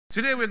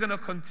Today we're going to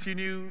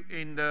continue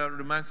in the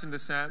romancing the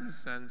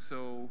Psalms, and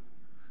so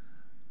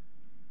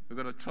we're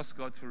going to trust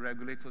God to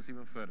regulate us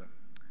even further.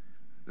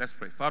 Let's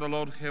pray. Father,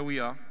 Lord, here we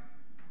are,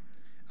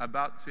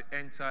 about to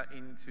enter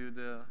into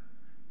the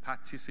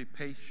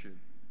participation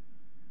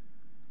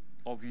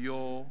of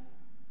your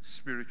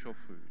spiritual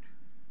food.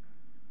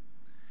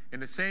 In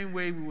the same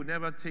way we would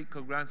never take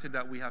for granted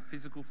that we have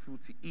physical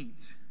food to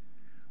eat,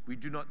 we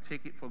do not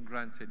take it for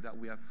granted that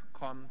we have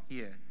come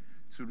here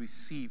to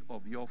receive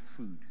of your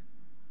food.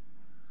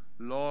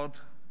 Lord,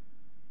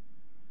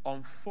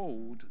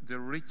 unfold the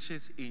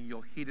riches in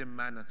your hidden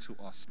manna to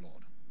us,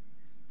 Lord.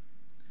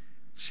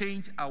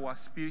 Change our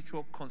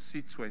spiritual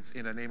constituents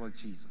in the name of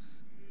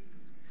Jesus.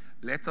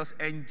 Let us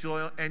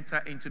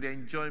enter into the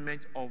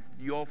enjoyment of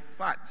your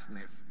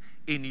fatness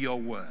in your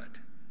word.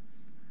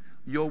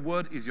 Your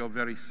word is your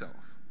very self.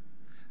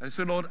 And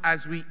so, Lord,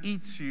 as we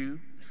eat you,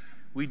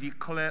 we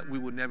declare we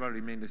will never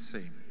remain the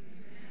same.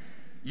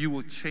 You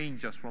will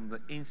change us from the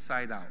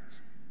inside out.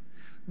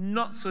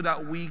 Not so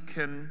that we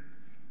can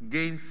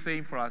gain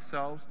fame for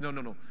ourselves.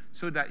 No.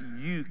 So that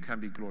you can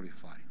be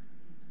glorified.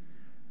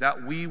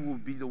 That we will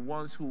be the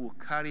ones who will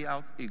carry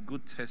out a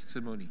good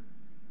testimony.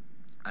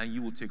 And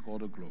you will take all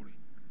the glory.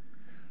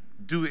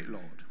 Do it,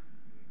 Lord.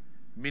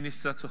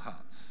 Minister to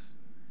hearts.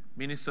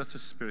 Minister to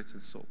spirits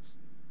and souls.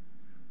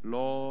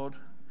 Lord,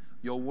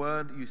 your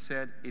word, you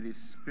said, it is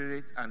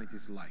spirit and it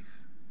is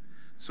life.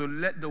 So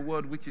let the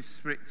word which is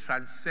spirit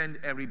transcend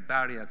every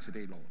barrier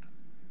today, Lord.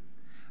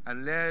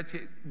 And let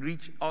it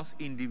reach us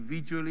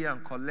individually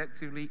and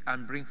collectively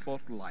and bring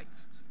forth life.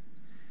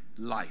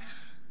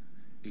 Life.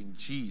 In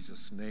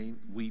Jesus' name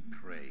we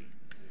pray. Amen.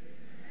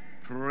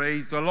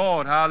 Praise the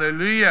Lord.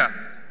 Hallelujah.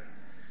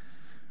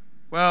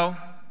 Well,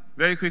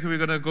 very quickly we're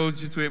going to go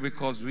into it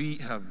because we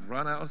have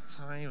run out of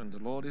time and the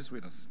Lord is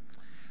with us.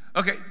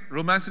 Okay,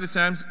 Romancing the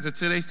Psalms.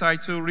 Today's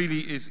title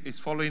really is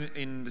following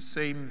in the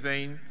same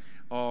vein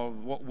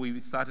of what we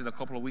started a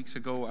couple of weeks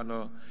ago,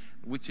 and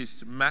which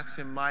is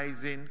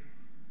maximizing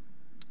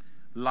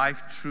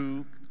life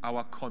through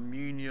our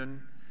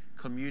communion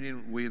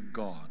with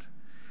God.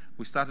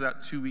 We started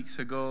that 2 weeks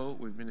ago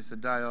with Minister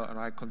Taiwo, and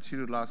I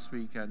continued last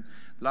week. And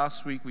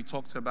last week we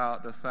talked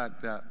about the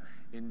fact that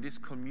in this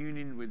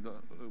communion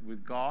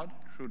with God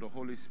through the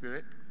Holy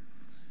Spirit,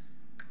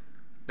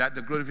 that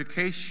the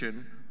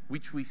glorification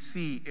which we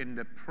see in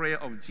the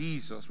prayer of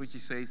Jesus, which he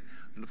says,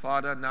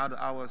 Father, now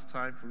the hour is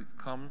time for it to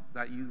come,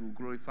 that you will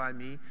glorify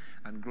me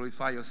and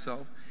glorify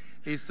yourself,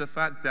 is the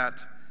fact that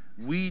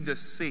we, the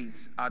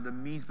saints, are the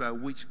means by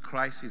which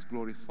Christ is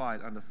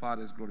glorified and the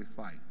Father is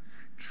glorified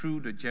through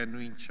the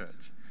genuine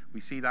church.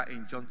 We see that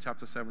in John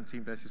chapter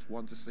 17, verses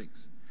 1 to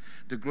 6.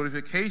 The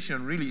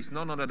glorification really is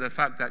none other than the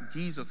fact that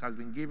Jesus has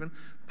been given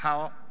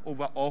power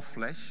over all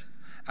flesh,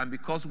 and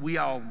because we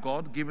are of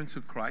God, given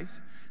to Christ,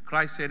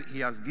 Christ said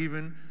he has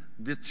given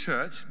the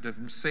church, the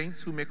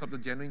saints who make up the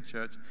genuine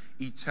church,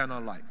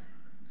 eternal life.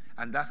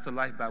 And that's the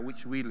life by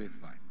which we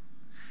live by.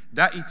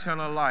 That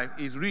eternal life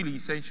is really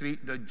essentially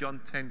the John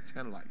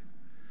 10:10 life.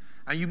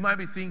 And you might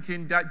be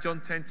thinking that John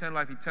 10:10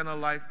 life, eternal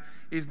life,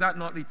 is that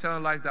not the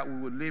eternal life that we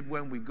will live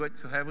when we go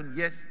to heaven?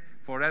 Yes,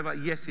 forever.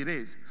 Yes, it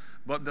is.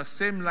 But the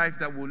same life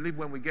that we'll live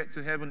when we get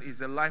to heaven is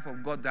the life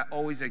of God that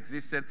always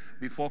existed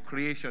before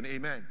creation.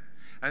 Amen.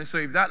 And so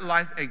if that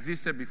life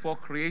existed before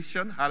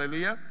creation,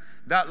 hallelujah,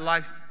 that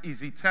life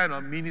is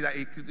eternal, meaning that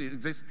it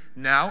exists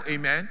now,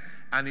 amen,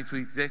 and it will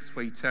exist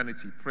for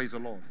eternity. Praise the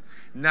Lord.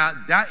 Now,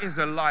 that is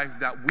a life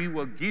that we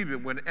were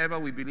given whenever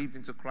we believed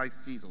into Christ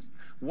Jesus.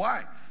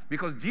 Why?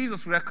 Because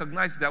Jesus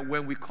recognized that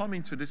when we come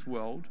into this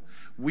world,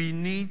 we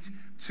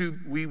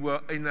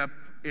were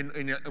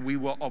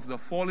of the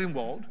fallen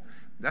world.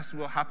 That's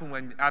what happened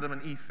when Adam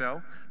and Eve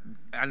fell.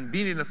 And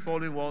being in the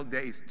fallen world,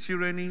 there is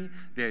tyranny,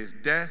 there is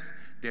death,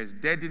 there's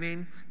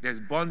deadening, there's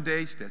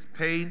bondage, there's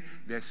pain,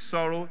 there's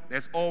sorrow,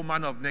 there's all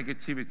manner of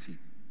negativity.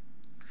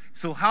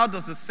 So how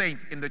does a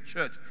saint in the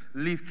church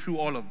live through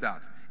all of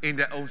that in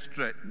their own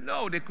strength?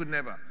 No, they could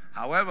never.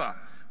 However,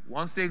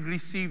 once they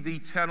receive the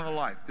eternal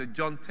life, the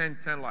John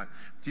 10:10 life,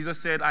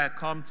 Jesus said, I have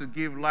come to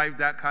give life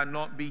that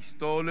cannot be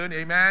stolen,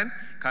 amen,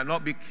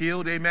 cannot be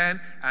killed, amen,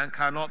 and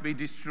cannot be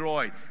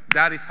destroyed.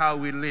 That is how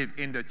we live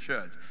in the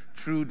church,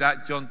 through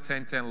that John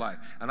 10:10 life.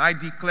 And I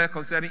declare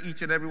concerning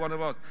each and every one of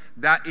us,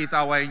 that is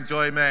our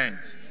enjoyment.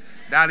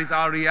 That is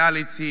our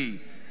reality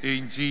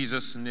in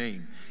Jesus'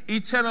 name.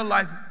 Eternal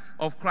life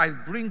of Christ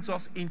brings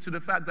us into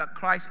the fact that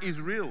Christ is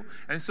real.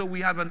 And so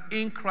we have an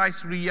in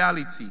Christ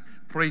reality.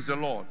 Praise the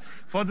Lord.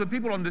 For the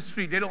people on the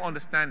street, they don't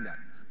understand that.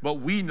 But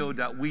we know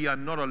that we are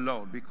not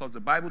alone, because the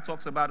Bible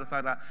talks about the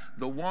fact that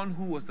the one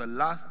who was the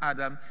last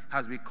Adam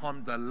has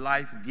become the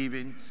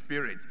life-giving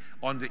spirit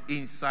on the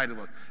inside of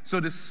us. So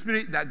the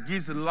spirit that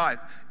gives life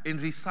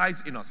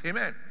resides in us.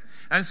 Amen.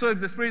 And so if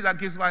the spirit that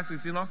gives life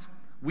is in us,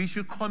 we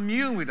should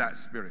commune with that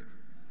spirit.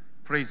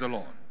 Praise the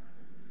Lord.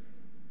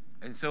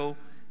 And so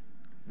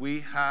we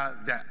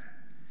have that.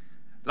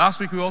 Last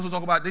week we also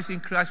talked about this in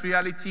Christ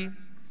reality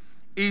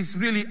is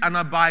really an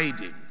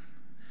abiding.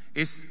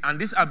 And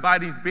this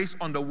abiding is based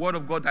on the word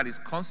of God that is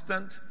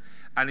constant,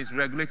 and it's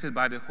regulated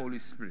by the Holy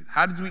Spirit.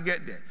 How did we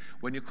get there?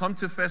 When you come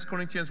to 1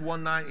 Corinthians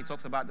 1:9, it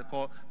talks about the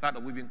fact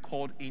that we've been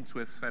called into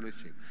a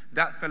fellowship.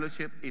 That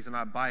fellowship is an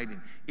abiding,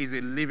 is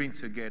a living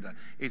together,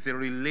 is a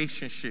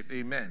relationship.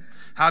 Amen.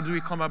 How do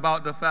we come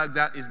about the fact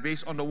that it's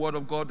based on the Word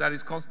of God that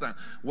is constant?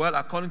 Well,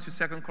 according to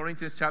 2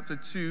 Corinthians chapter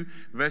 2,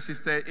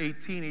 verses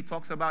 18, it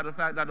talks about the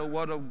fact that the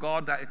Word of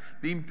God that is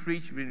being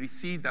preached, we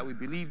received, that we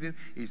believed in,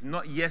 is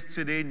not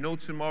yesterday, no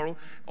tomorrow.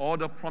 All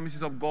the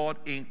promises of God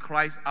in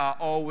Christ are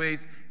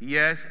always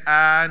yes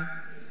and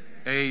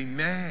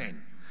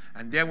amen.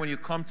 And then when you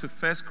come to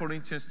 1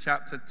 Corinthians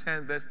chapter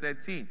 10, verse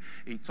 13,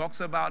 it talks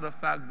about the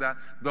fact that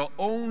the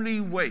only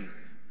way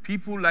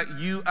people like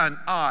you and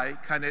I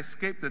can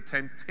escape the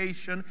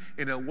temptation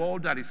in a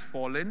world that is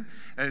fallen,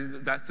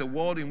 and that's a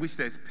world in which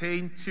there's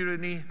pain,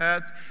 tyranny,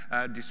 hurt,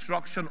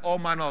 destruction, all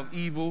manner of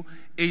evil,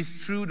 is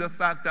through the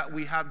fact that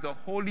we have the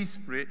Holy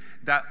Spirit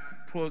that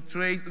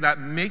portrays, that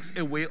makes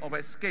a way of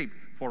escape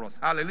for us.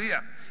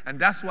 Hallelujah. And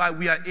that's why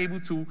we are able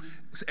to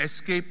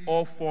escape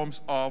all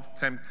forms of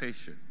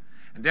temptation.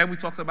 And then we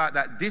talked about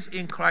that this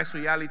in Christ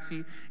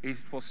reality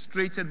is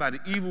frustrated by the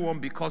evil one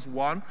because,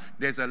 one,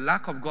 there's a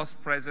lack of God's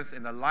presence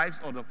in the lives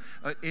of the,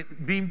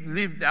 being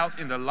lived out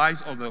in the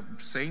lives of the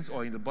saints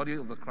or in the body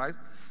of Christ.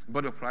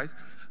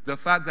 The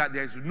fact that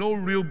there's no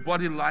real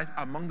body life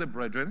among the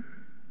brethren.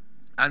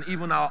 And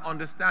even our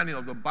understanding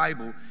of the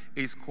Bible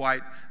is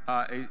quite,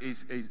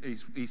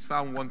 is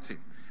found wanting.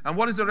 And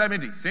what is the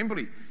remedy?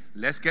 Simply,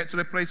 let's get to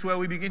the place where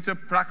we begin to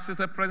practice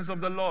the presence of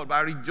the Lord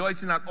by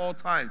rejoicing at all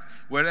times,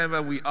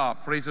 wherever we are.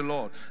 Praise the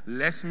Lord.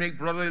 Let's make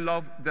brotherly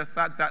love the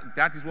fact that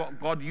that is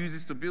what God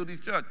uses to build His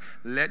church.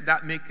 Let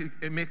that make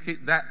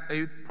it that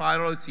a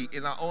priority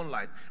in our own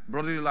life.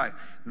 Brotherly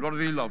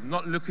love.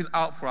 Not looking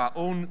out for our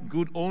own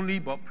good only,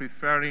 but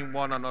preferring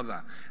one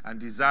another and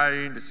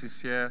desiring the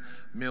sincere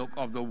milk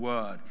of the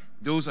Word.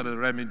 Those are the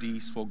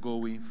remedies for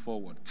going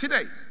forward.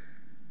 Today,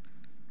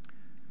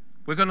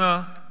 we're going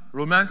to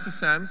romance the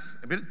Psalms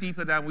a bit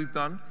deeper than we've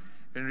done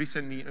in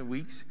recent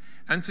weeks.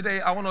 And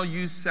today I want to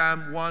use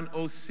Psalm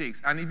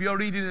 106. And if you're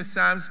reading the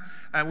Psalms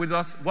with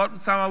us,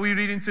 what Psalm are we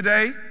reading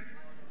today? 106.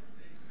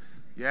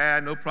 Yeah,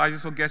 no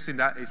prizes for guessing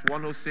that. It's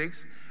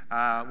 106. We're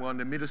on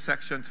the middle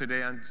section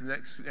today, and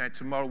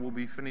tomorrow we'll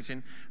be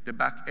finishing the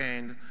back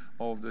end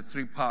of the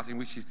three parts in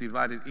which it's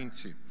divided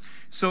into.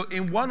 So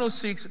in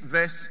 106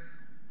 verse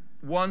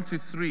 1 to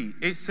 3,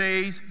 it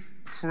says,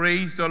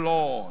 "Praise the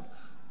Lord.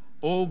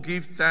 Oh,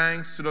 give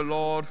thanks to the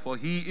Lord, for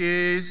He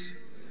is,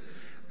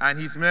 and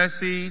His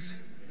mercies."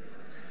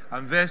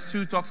 And verse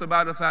 2 talks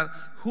about the fact,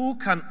 who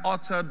can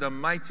utter the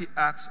mighty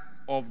acts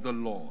of the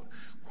Lord?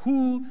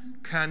 Who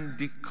can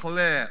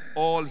declare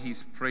all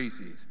His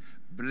praises?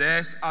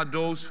 Blessed are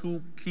those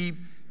who keep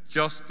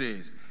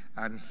justice,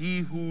 and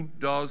he who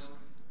does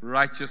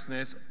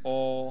righteousness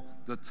all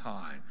the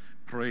time.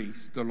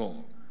 Praise the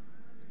Lord.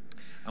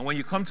 And when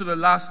you come to the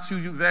last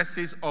two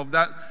verses of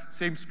that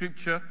same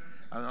scripture,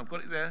 and I've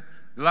got it there,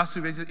 the last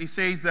two verses, it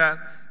says that,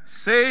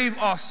 "Save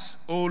us,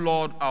 O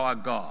Lord our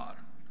God.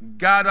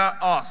 Gather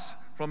us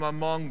from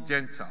among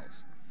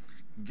Gentiles.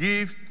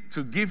 Give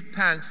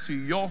thanks to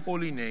your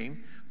holy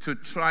name, to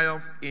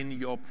triumph in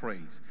your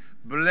praise.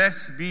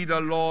 Blessed be the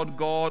Lord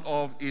God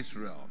of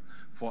Israel,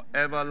 for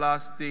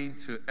everlasting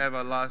to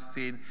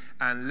everlasting."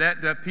 And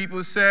let the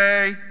people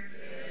say,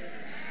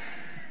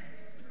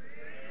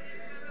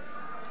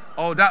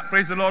 oh, that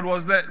praise the Lord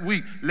was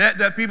weak. Let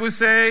the people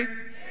say,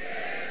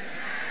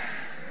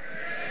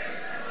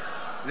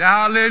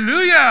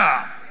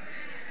 hallelujah.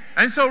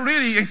 And so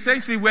really,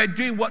 essentially, we're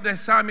doing what the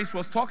psalmist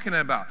was talking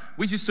about,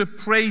 which is to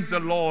praise the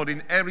Lord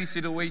in every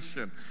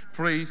situation.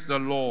 Praise the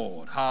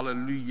Lord.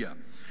 Hallelujah.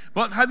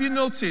 But have you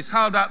noticed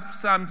how that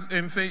psalm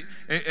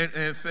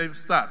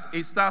starts?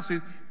 It starts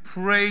with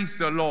praise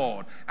the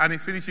Lord, and it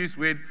finishes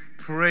with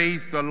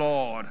praise the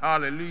Lord.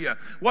 Hallelujah.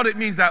 What it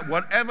means that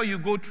whatever you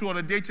go through on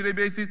a day-to-day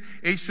basis,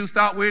 it should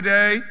start with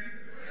a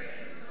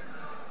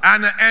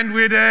and end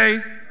with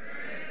a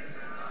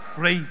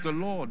praise the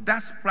Lord.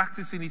 That's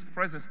practicing His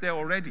presence there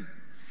already.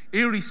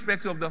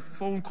 Irrespective of the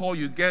phone call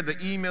you get, the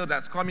email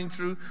that's coming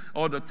through,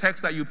 or the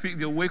text that you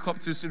wake up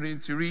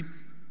to read,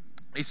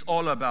 it's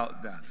all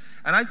about that.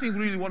 And I think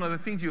really one of the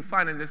things you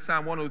find in the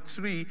Psalm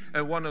 103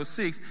 and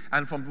 106,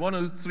 and from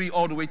 103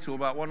 all the way to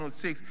about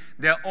 106,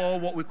 they're all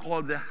what we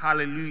call the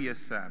Hallelujah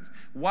Psalms.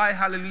 Why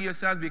Hallelujah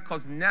Psalms?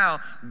 Because now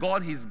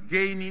God is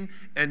gaining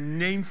a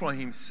name for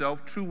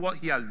Himself through what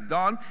He has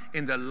done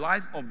in the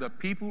life of the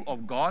people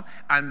of God,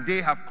 and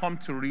they have come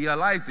to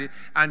realize it,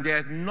 and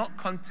they're not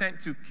content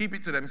to keep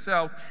it to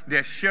themselves.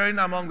 They're sharing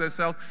among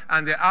themselves,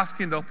 and they're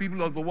asking the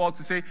people of the world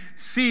to say,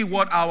 see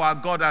what our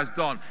God has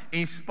done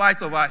in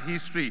spite of our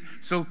history.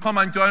 So come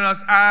and join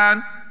us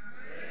and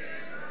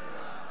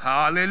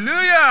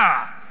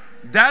hallelujah.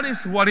 That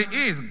is what it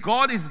is.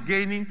 God is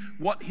gaining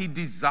what He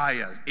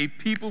desires. A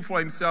people for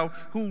Himself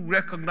who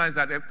recognize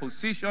that their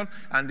position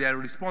and their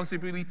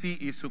responsibility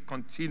is to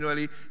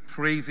continually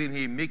praising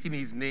Him, making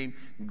His name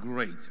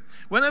great.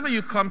 Whenever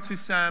you come to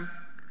Psalm,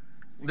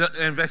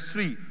 in verse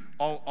 3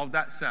 of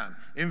that psalm.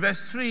 In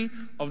verse 3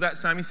 of that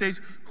psalm, he says,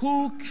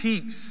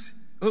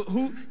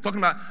 talking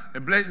about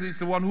blessed is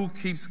the one who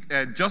keeps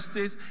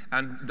justice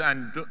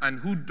and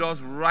who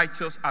does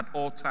righteous at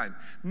all times.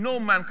 No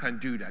man can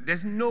do that.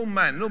 There's no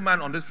man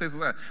on this face of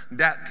the earth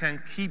that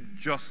can keep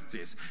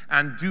justice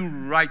and do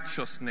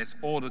righteousness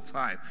all the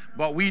time.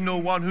 But we know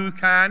one who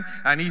can,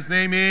 and his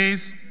name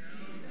is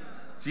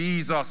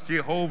Jesus,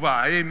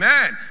 Jehovah.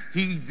 Amen.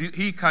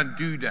 He can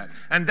do that.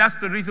 And that's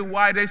the reason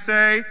why they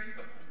say,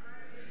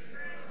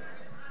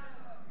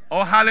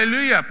 oh,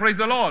 hallelujah, praise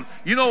the Lord.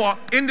 You know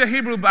what? In the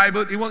Hebrew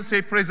Bible, it won't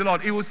say praise the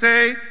Lord. It will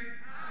say, hallelujah.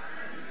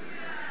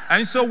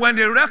 And so when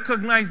they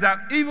recognize that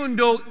even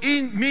though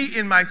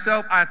in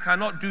myself, I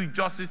cannot do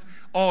justice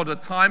all the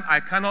time, I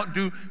cannot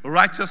do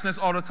righteousness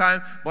all the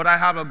time, but I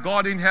have a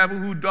God in heaven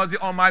who does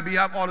it on my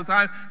behalf all the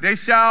time, they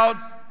shout,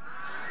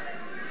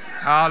 hallelujah.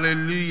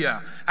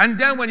 Hallelujah. And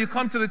then when you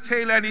come to the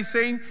tail end, he's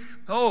saying,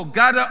 oh,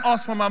 gather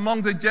us from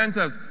among the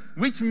Gentiles,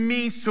 which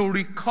means to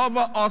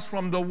recover us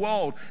from the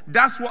world.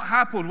 That's what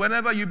happened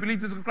whenever you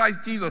believed in Christ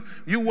Jesus.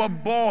 You were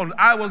born.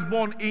 I was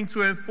born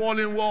into a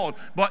fallen world.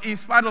 But in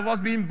spite of us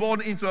being born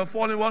into a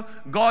fallen world,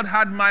 God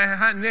had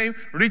my name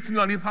written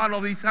on the palm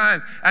of his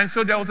hands. And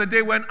so there was a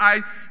day when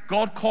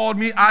God called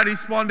me, I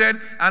responded,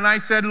 and I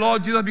said,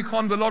 Lord Jesus,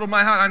 become the Lord of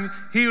my heart. And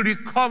he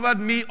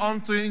recovered me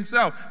unto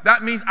himself.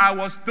 That means I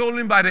was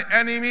stolen by the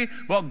enemy,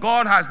 but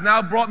God has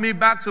now brought me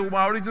back to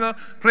my original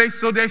place.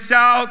 So they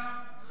shout,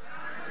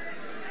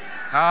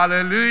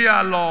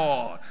 hallelujah,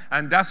 Lord.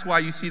 And that's why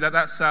you see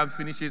that psalm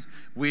finishes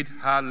with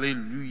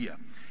hallelujah.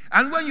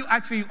 And when you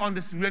actually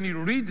understand, when you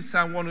read the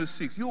Psalm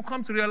 106, you'll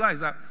come to realize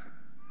that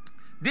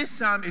this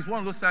psalm is one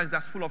of those psalms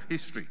that's full of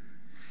history.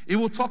 It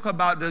will talk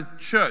about the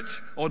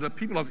church or the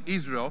people of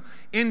Israel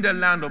in the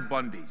land of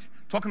bondage,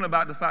 talking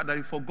about the fact that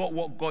they forgot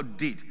what God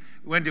did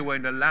when they were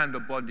in the land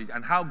of bondage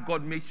and how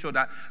God made sure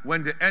that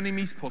when the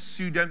enemies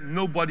pursued them,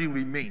 nobody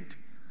remained.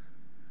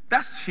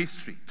 That's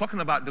history,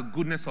 talking about the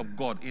goodness of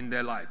God in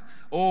their lives.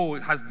 Oh,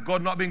 has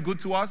God not been good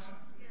to us?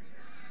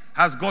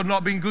 Has God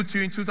not been good to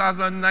you in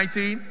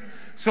 2019?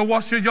 So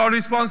what should your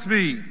response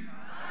be? Hallelujah.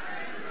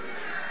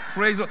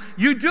 Praise God.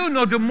 You do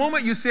know the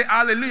moment you say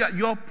hallelujah,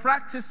 you're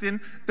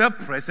practicing the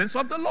presence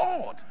of the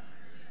Lord.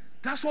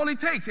 That's all it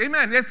takes.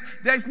 Amen.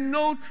 There's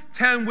no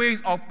 10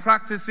 ways of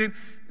practicing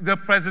the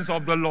presence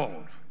of the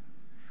Lord.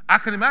 I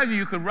can imagine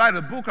you could write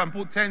a book and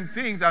put 10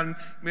 things and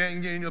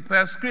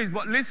pair screens.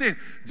 But listen,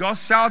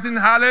 just shouting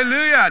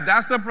hallelujah,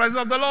 that's the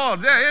presence of the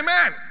Lord. Yeah,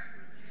 amen.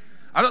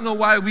 I don't know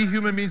why we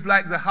human beings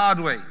like the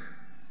hard way.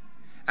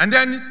 And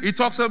then he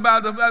talks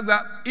about the fact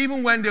that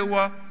even when they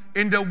were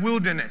in the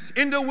wilderness,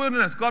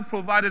 God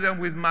provided them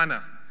with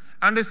manna.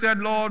 And they said,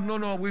 Lord,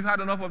 no, we've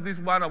had enough of this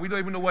manna. We don't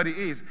even know what it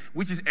is,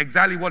 which is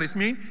exactly what it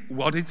means.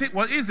 What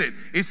is it?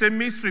 It's a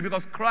mystery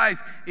because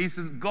Christ is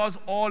God's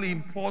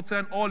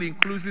all-important,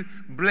 all-inclusive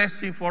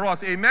blessing for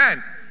us.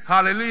 Amen.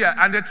 Hallelujah.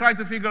 And they're trying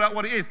to figure out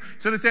what it is.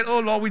 So they said,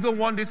 oh, Lord, we don't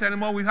want this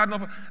anymore. We've had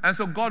enough. And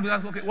so God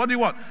asked, okay, what do you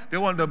want? They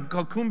want the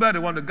cucumber, they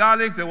want the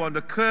garlics, they want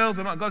the curls.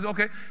 And God said,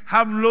 okay,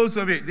 have loads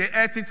of it. They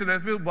ate it to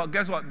the field, but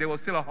guess what? There was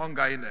still a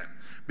hunger in there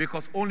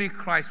because only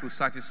Christ will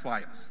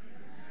satisfy us.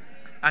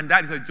 And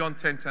that is a John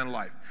 10:10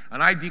 life.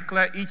 And I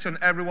declare each and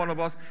every one of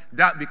us,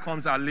 that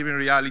becomes our living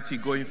reality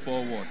going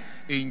forward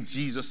in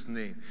Jesus'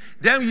 name.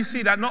 Then you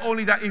see that not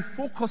only that, it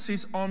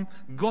focuses on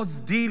God's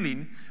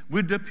dealing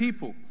with the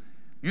people.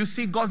 You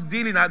see God's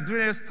dealing at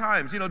various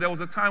times. You know, there was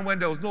a time when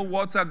there was no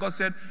water. God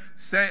said,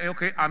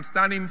 okay, I'm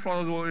standing in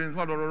front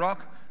of the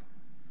rock.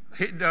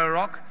 Hit the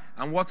rock,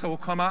 and water will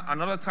come out.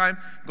 Another time,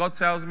 God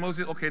tells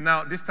Moses, okay,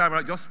 now this time,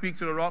 right, just speak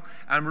to the rock.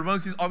 And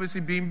Moses, obviously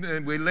being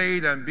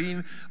waylaid and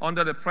being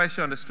under the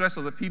pressure and the stress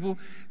of the people,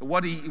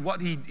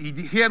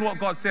 he heard what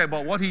God said,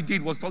 but what he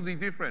did was totally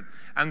different.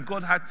 And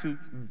God had to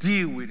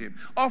deal with him.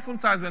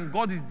 Oftentimes, when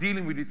God is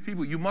dealing with his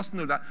people, you must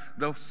know that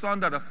the son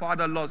that the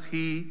Father loves,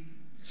 he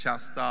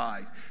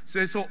chastise.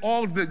 So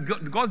all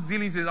God's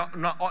dealings are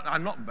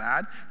not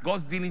bad.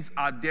 God's dealings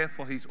are there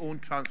for his own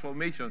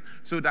transformation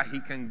so that he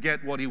can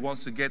get what he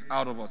wants to get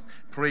out of us.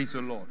 Praise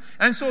the Lord.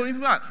 And so in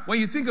fact, when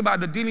you think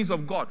about the dealings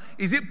of God,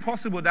 is it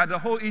possible that the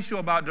whole issue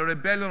about the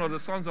rebellion of the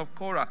sons of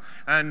Kola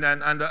and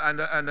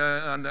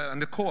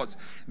the courts,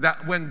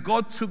 that when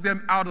God took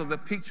them out of the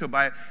picture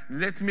by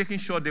making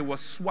sure they were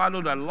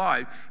swallowed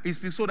alive, is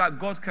so that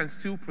God can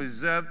still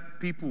preserve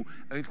people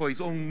for his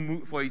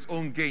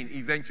own gain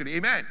eventually.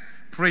 Amen.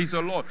 Praise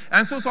the Lord.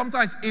 And so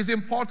sometimes it's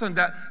important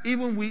that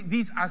even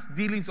these as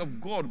dealings of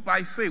God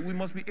by faith, we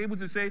must be able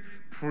to say,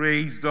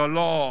 praise the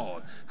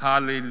Lord.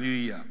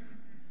 Hallelujah.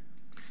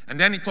 And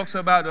then it talks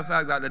about the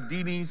fact that the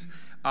dealings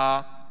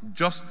are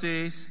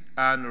justice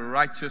and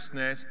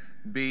righteousness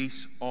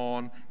based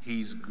on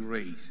his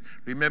grace.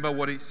 Remember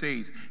what it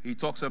says. He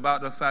talks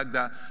about the fact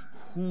that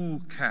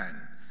who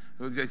can.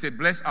 They say,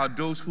 blessed are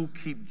those who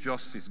keep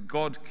justice.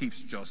 God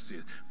keeps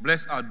justice.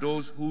 Blessed are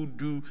those who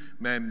do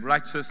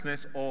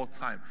righteousness all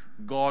time.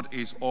 God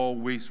is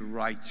always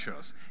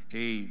righteous.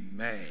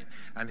 Amen.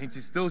 And it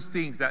is those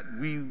things that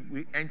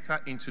we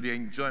enter into the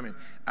enjoyment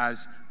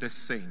as the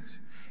saints.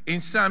 In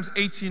Psalms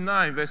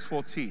 89, verse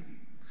 14.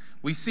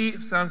 We see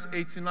Psalms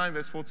 89,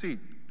 verse 14.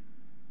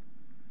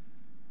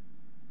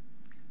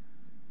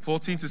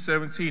 14 to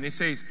 17, it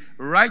says,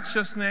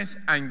 righteousness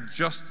and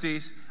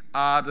justice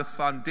are the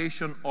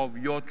foundation of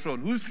your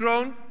throne. Whose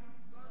throne?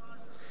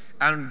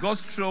 And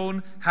God's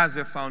throne has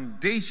a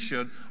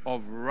foundation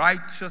of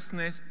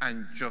righteousness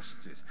and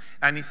justice.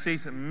 And he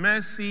says,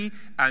 mercy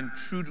and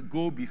truth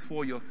go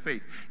before your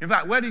face. In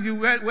fact, where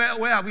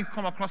have we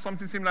come across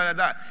something similar like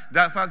that?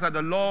 That fact that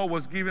the law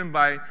was given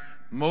by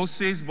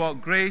Moses, but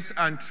grace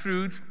and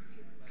truth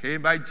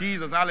came by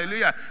Jesus.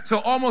 Hallelujah. So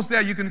almost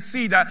there you can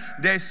see that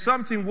there's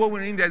something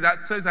woven in there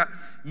that says that,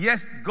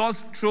 yes,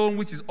 God's throne,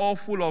 which is all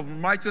full of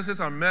righteousness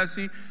and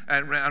mercy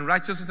and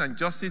righteousness and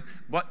justice,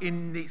 but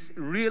in this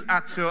real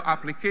actual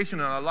application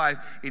in our life,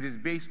 it is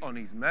based on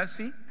his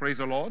mercy, praise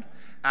the Lord,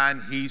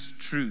 and his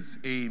truth.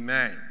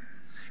 Amen.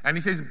 And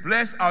he says,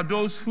 blessed are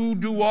those who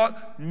do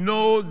what?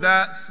 Know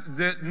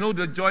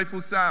the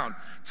joyful sound.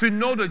 To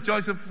know the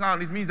joyful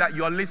sound, it means that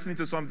you're listening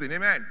to something.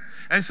 Amen.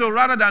 And so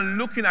rather than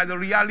looking at the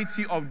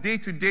reality of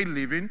day-to-day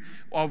living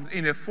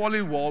in a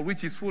fallen world,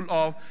 which is full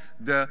of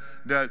the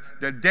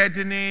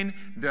deadening,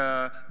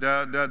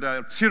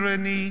 the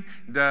tyranny,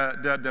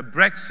 the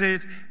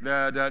Brexit,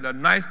 the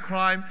knife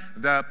crime,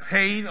 the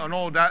pain and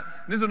all that.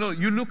 No,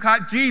 you look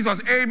at Jesus,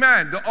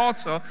 amen, the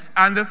author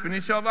and the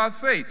finisher of our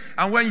faith.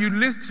 And when you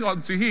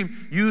listen to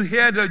him, you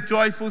hear the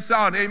joyful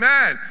sound,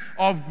 amen,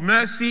 of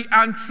mercy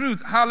and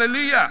truth.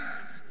 Hallelujah.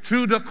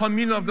 Through the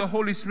communion of the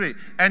Holy Spirit.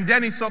 And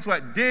then he talks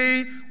about,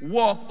 they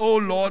walk, O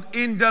Lord,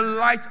 in the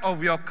light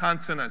of your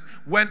countenance.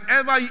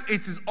 Whenever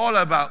it is all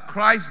about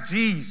Christ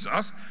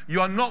Jesus, you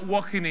are not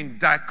walking in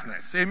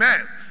darkness.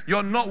 Amen.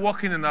 You're not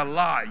walking in a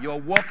lie. You're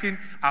walking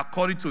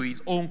according to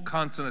his own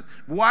countenance.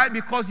 Why?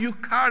 Because you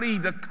carry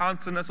the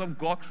countenance of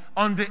God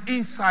on the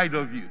inside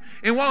of you.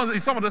 In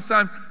some of the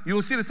Psalms, you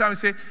will see the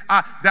psalmist say,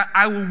 that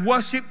I will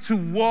worship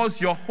towards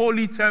your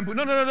holy temple.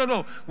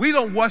 No. We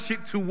don't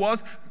worship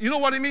towards. You know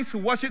what it means to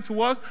worship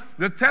towards?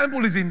 The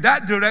temple is in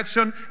that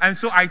direction, and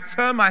so I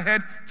turn my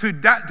head to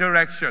that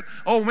direction.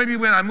 Oh, maybe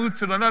when I move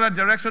to another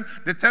direction,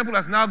 the temple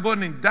has now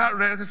gone in that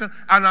direction,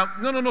 and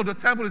no, the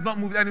temple is not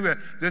moved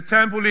anywhere. The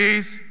temple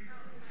is,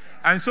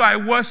 and so I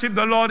worship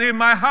the Lord in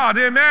my heart,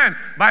 amen,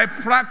 by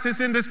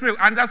practicing the Spirit.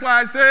 And that's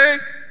why I say,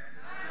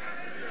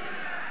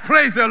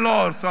 praise the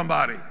Lord,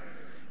 somebody.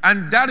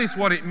 And that is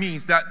what it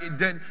means, that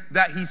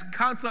his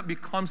countenance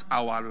becomes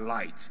our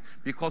light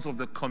because of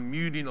the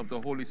communion of the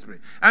Holy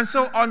Spirit. And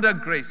so under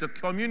grace, the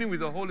communion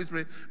with the Holy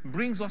Spirit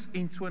brings us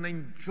into an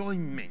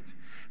enjoyment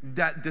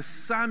that the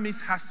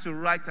psalmist has to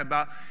write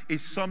about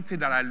is something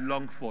that I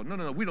long for.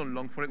 No, we don't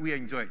long for it, we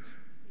enjoy it.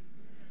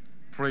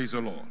 Praise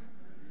the Lord.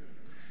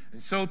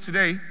 And so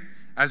today,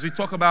 as we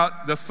talk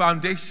about the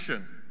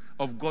foundation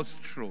of God's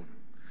throne,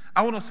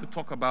 I want us to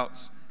talk about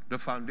the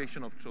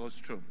foundation of God's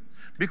throne.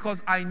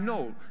 Because I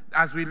know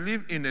as we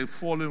live in a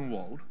fallen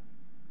world,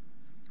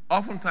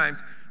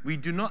 oftentimes we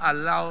do not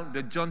allow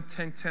the John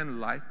 10:10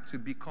 life to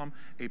become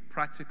a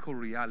practical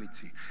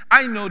reality.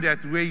 I know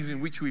that ways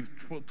in which we've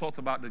talked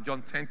about the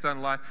John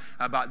 10:10 life,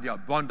 about the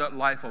abundant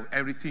life of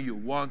everything you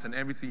want and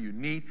everything you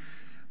need.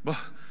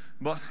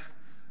 But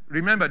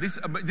remember,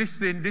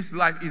 this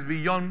life is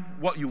beyond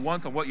what you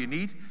want or what you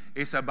need.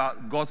 It's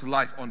about God's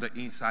life on the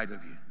inside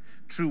of you,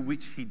 through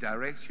which he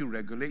directs you,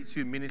 regulates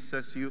you,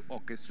 ministers to you,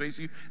 orchestrates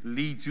you,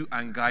 leads you,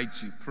 and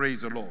guides you.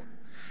 Praise the Lord.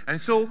 And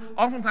so,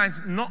 oftentimes,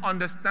 not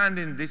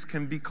understanding this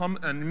can become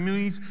a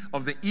means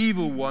of the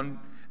evil one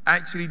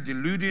actually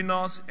deluding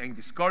us and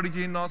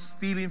discouraging us,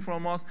 stealing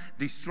from us,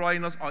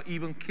 destroying us, or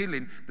even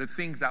killing the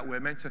things that we're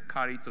meant to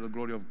carry to the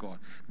glory of God.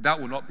 That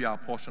will not be our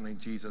portion in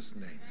Jesus'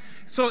 name.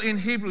 So in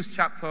Hebrews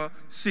chapter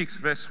 6,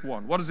 verse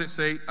 1, what does it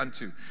say? And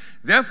 2.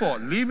 Therefore,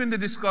 leaving the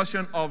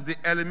discussion of the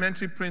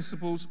elementary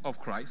principles of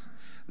Christ,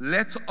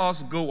 let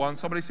us go on.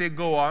 Somebody say,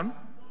 go on.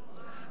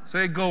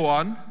 Say, go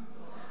on.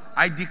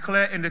 I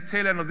declare in the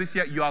tail end of this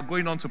year, you are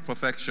going on to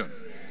perfection.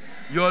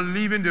 You're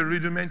leaving the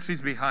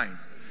rudimentaries behind.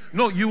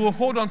 No, you will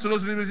hold on to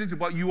those rudimentaries,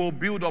 but you will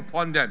build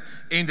upon them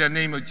in the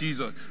name of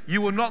Jesus. You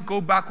will not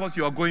go backwards,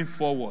 you are going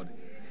forward.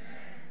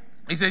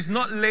 He says,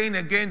 not laying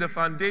again the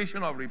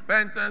foundation of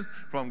repentance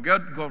from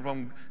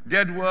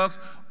dead works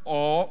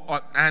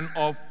and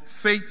of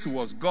faith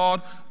towards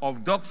God,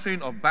 of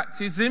doctrine of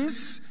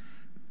baptisms,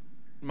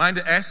 mind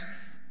the S,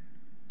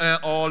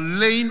 or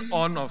laying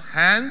on of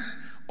hands,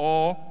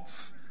 or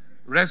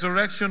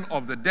resurrection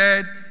of the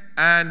dead,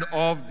 and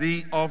of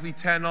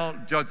eternal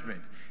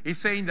judgment. He's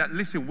saying that,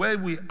 listen, where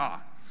we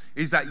are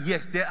is that,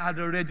 yes, there are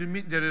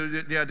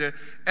the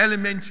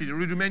elementary, the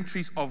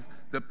rudimentaries of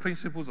the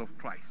principles of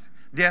Christ.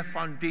 They are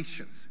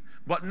foundations.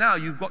 But now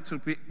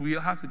we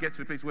have to get to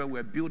the place where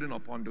we're building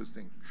upon those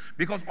things.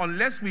 Because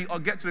unless we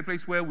get to the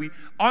place where we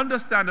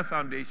understand the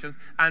foundations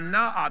and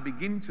now are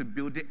beginning to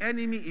build, the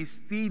enemy is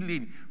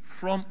stealing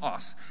from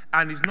us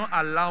and is not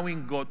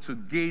allowing God to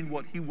gain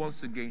what he wants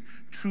to gain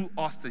through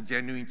us, the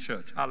genuine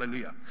church.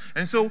 Hallelujah.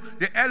 And so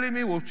the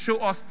enemy will show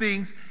us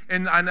things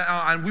and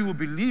we will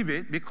believe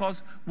it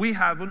because we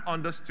haven't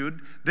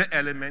understood the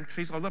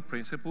elementaries of the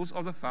principles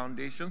of the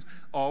foundations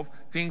of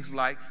things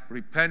like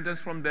repentance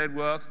from dead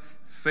works,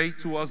 faith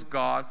towards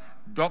God,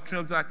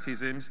 doctrine of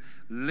baptisms,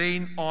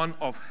 laying on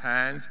of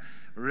hands,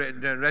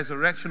 the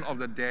resurrection of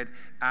the dead,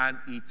 and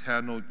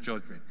eternal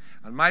judgment.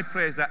 And my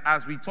prayer is that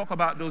as we talk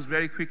about those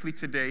very quickly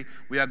today,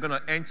 we are going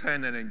to enter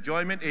in an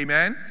enjoyment,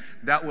 amen,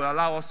 that will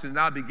allow us to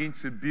now begin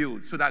to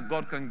build so that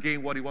God can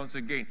gain what he wants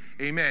to gain,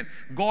 amen.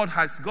 God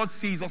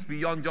sees us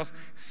beyond just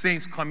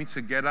saints coming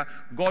together.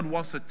 God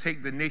wants to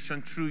take the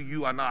nation through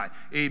you and I,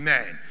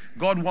 amen.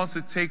 God wants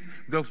to take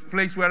the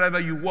place wherever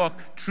you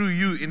walk through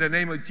you in the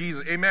name of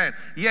Jesus, amen.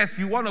 Yes,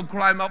 you want to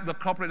climb up the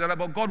corporate ladder,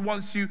 but God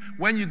wants you,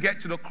 when you get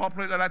to the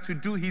corporate ladder, to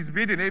do his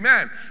bidding,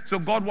 amen. So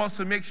God wants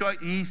to make sure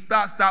he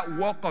starts that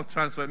walk of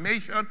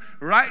transformation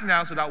right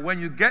now so that when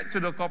you get to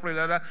the corporate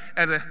ladder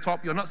at the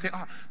top, you're not saying,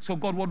 so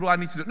God, what do I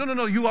need to do?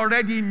 No. You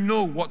already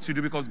know what to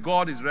do because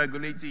God is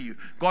regulating you.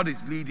 God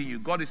is leading you.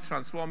 God is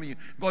transforming you.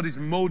 God is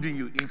molding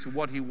you into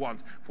what he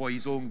wants for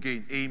his own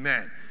gain.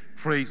 Amen.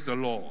 Praise the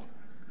Lord.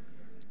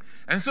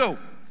 And so,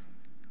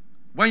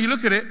 when you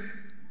look at it,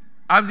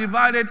 I've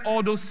divided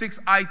all those 6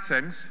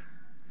 items,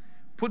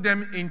 put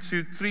them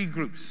into 3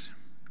 groups.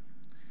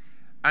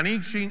 And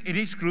in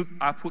each group,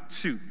 I put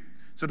 2.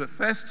 So the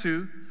first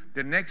 2,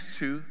 the next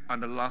 2,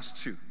 and the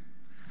last 2.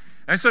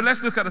 And so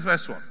let's look at the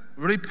first one.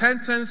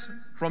 Repentance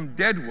from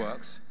dead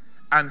works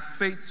and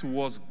faith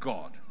towards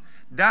God.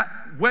 That,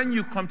 when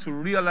you come to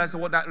realize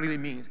what that really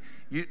means,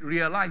 you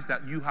realize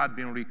that you have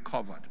been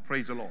recovered.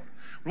 Praise the Lord.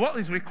 What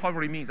is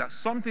recovery means? That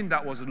something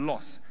that was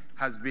lost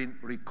has been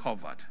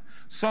recovered.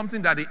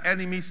 Something that the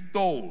enemy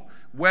stole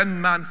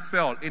when man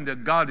fell in the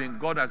garden,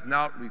 God has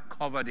now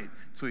recovered it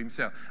to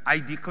himself. I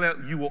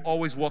declare you will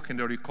always walk in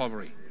the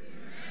recovery.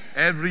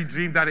 Every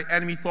dream that the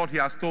enemy thought he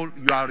had stolen,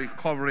 you are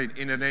recovering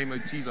in the name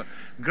of Jesus.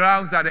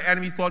 Grounds that the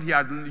enemy thought you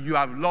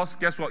have lost,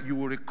 guess what? You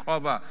will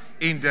recover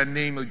in the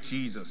name of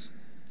Jesus.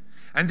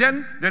 And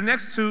then the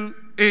next 2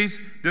 is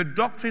the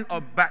doctrine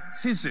of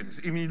baptisms.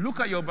 If you look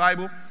at your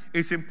Bible,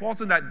 it's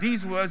important that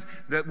these words,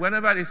 that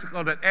whenever it's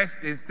called an S,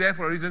 is there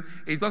for a reason.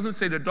 It doesn't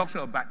say the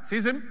doctrine of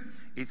baptism,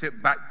 it says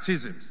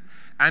baptisms.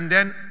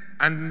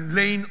 And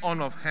laying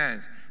on of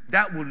hands.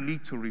 That will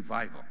lead to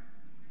revival.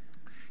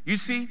 You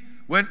see,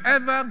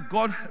 whenever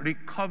God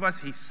recovers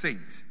his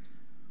saints,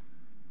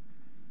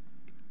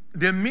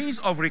 the means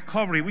of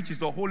recovery, which is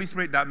the Holy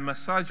Spirit that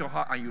massaged your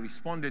heart and you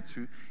responded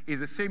to,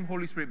 is the same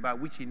Holy Spirit by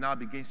which he now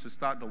begins to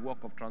start the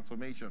work of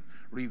transformation,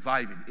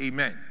 reviving.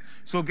 Amen.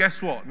 So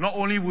guess what? Not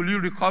only will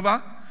you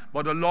recover,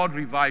 but the Lord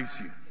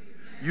revives you.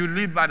 You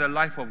live by the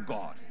life of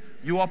God.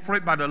 You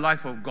operate by the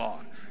life of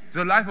God.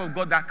 The life of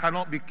God that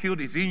cannot be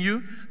killed is in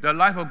you. The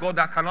life of God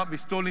that cannot be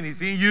stolen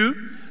is in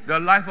you. The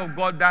life of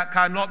God that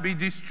cannot be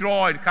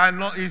destroyed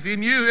is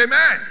in you.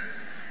 Amen.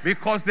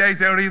 Because there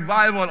is a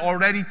revival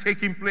already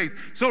taking place.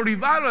 So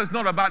revival is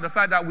not about the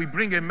fact that we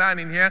bring a man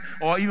in here,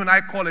 or even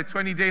I call a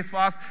 20-day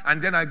fast,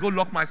 and then I go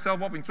lock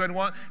myself up in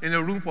 21 in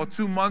a room for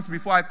 2 months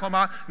before I come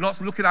out, not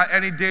looking at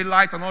any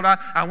daylight and all that.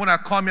 And when I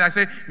come in, I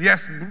say,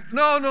 yes,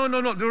 no.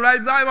 The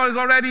revival is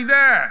already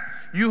there.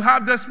 You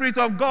have the Spirit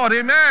of God.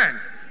 Amen.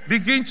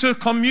 Begin to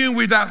commune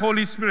with that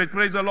Holy Spirit.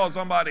 Praise the Lord,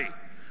 somebody.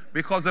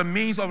 Because the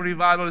means of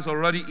revival is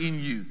already in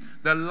you.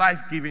 The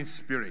life-giving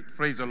Spirit.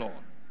 Praise the Lord.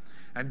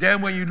 And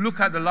then when you look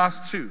at the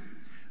last 2,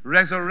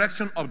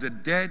 resurrection of the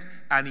dead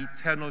and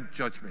eternal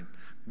judgment.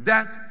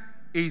 That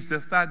is the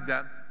fact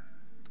that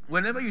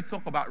whenever you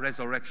talk about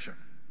resurrection,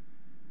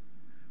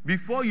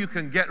 before you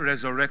can get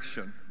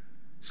resurrection,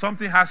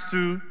 something has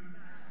to,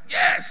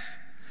 yes.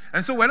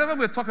 And so whenever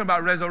we're talking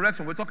about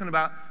resurrection, we're talking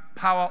about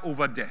power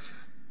over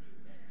death.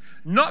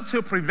 Not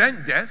to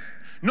prevent death.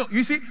 No,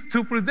 you see,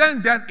 to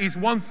prevent death is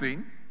one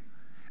thing,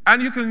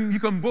 and you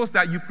can boast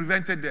that you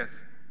prevented death.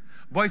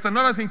 But it's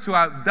another thing to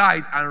have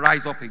died and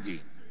rise up again.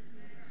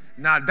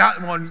 Now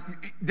that one,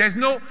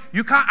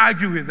 you can't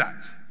argue with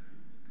that.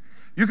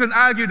 You can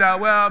argue that,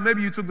 well,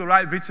 maybe you took the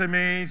right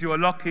vitamins, you were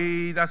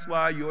lucky, that's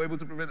why you were able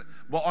to prevent it.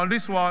 But on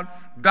this one,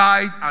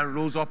 died and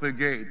rose up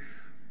again.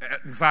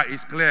 In fact,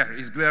 it's clear,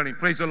 it's glaring.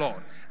 Praise the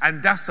Lord.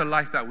 And that's the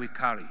life that we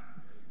carry.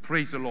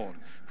 Praise the Lord.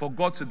 For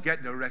God to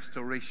get the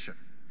restoration.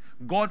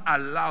 God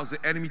allows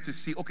the enemy to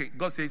see, okay,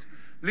 God says,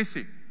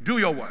 listen, do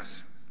your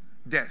worst.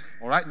 Death.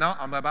 All right, now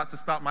I'm about to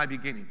start my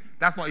beginning.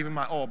 That's not even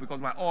my all,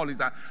 because my all is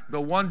that the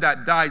one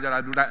that died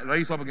that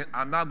raised up again,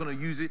 I'm now going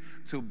to use it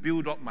to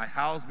build up my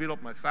house, build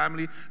up my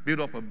family, build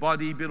up a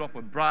body, build up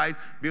a bride,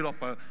 build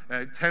up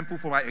a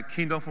temple a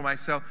kingdom for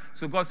myself.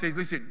 So God says,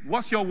 listen,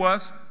 what's your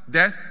worst?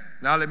 Death.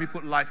 Now let me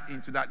put life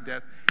into that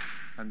death,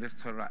 and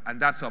let's turn right. And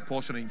that's our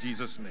portion in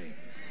Jesus' name.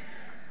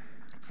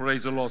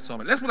 Praise the Lord,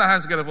 somebody. Let's put our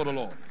hands together for the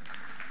Lord.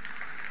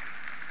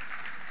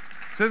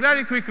 So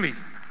very quickly,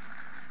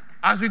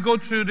 as we go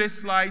through these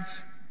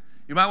slides,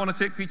 you might want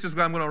to take pictures,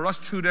 but I'm going to rush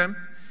through them.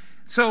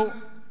 So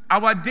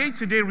our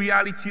day-to-day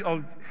reality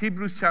of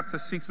Hebrews chapter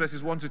 6,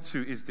 verses 1 to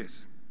 2 is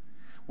this.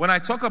 When I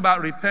talk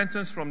about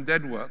repentance from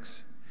dead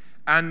works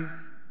and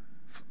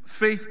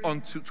faith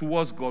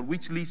towards God,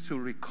 which leads to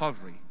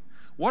recovery,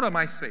 what am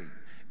I saying?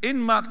 In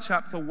Mark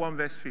chapter 1,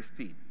 verse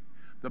 15,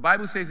 the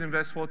Bible says in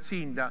verse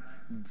 14 that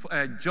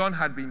John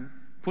had been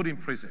put in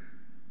prison.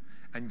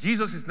 And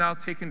Jesus is now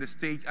taking the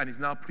stage and is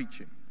now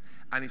preaching.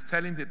 And he's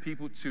telling the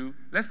people to,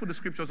 let's put the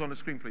scriptures on the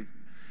screen, please.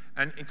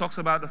 And it talks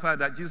about the fact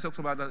that Jesus talks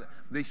about that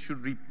they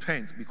should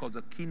repent because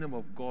the kingdom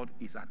of God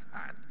is at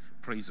hand.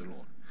 Praise the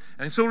Lord.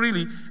 And so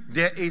really,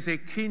 there is a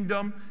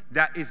kingdom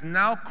that is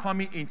now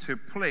coming into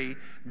play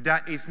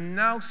that is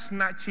now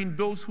snatching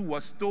those who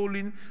were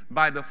stolen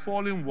by the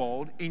fallen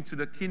world into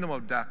the kingdom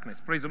of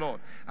darkness. Praise the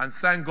Lord. And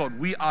thank God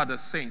we are the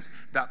saints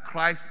that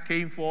Christ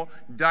came for,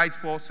 died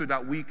for, so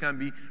that we can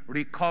be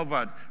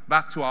recovered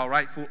back to our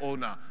rightful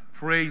owner.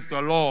 Praise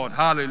the Lord.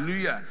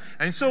 Hallelujah.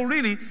 And so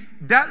really,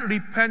 that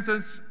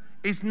repentance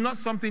is not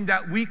something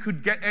that we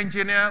could get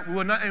engineered. We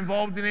were not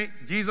involved in it.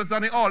 Jesus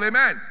done it all.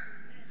 Amen.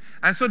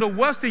 And so the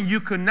worst thing you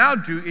can now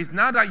do is,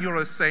 now that you're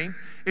a saint,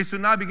 is to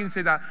now begin to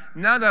say that,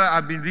 now that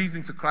I've been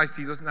leading to Christ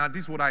Jesus, now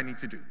this is what I need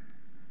to do.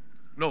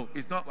 No,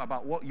 it's not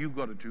about what you've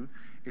got to do.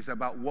 It's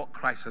about what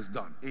Christ has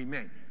done.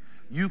 Amen.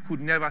 You could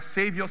never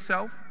save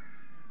yourself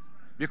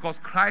because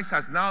Christ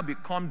has now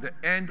become the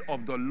end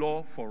of the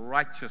law for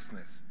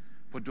righteousness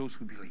for those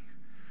who believe.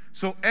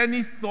 So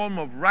any form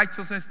of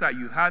righteousness that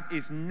you have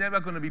is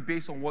never going to be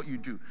based on what you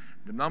do.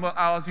 The number of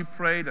hours you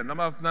pray, the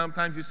number of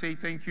times you say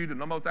thank you, the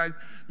number of times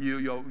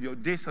you're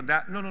this or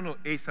that. No.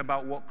 It's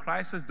about what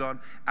Christ has done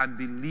and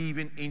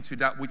believing into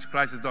that which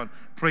Christ has done.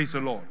 Praise the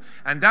Lord.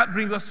 And that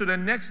brings us to the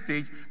next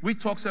stage,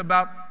 which talks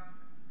about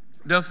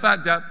the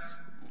fact that,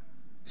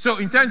 so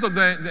in terms of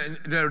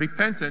the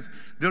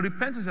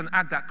repentance is an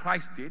act that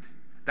Christ did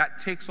that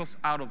takes us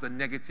out of the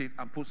negative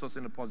and puts us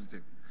in the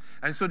positive.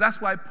 And so that's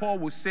why Paul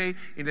will say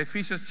in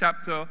Ephesians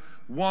chapter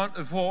 4,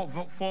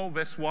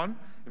 verse 1,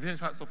 Ephesians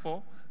chapter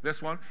 4,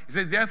 verse 1, he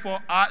says,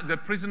 therefore, I, the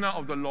prisoner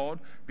of the Lord,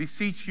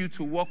 beseech you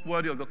to walk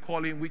worthy of the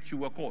calling which you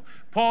were called.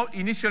 Paul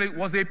initially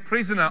was a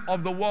prisoner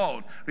of the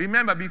world.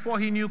 Remember, before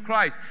he knew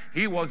Christ,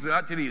 he was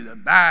actually the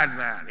bad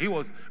man.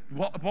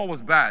 Paul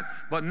was bad.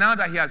 But now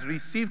that he has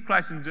received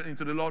Christ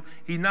into the Lord,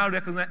 he now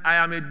recognizes, I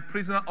am a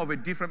prisoner of a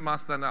different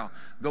master now.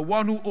 The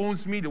one who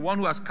owns me, the one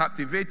who has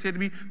captivated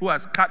me, who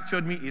has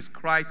captured me is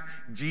Christ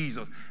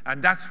Jesus.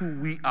 And that's who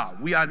we are.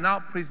 We are now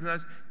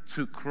prisoners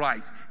to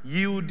Christ,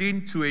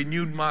 yielding to a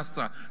new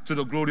master to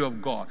the glory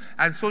of God.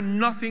 And so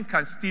nothing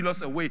can steal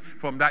us away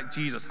from that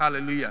Jesus.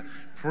 Hallelujah.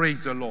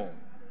 Praise the Lord.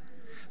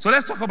 So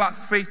let's talk about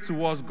faith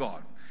towards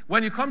God.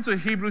 When you come to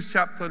Hebrews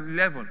chapter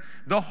 11,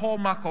 the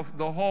hallmark of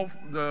the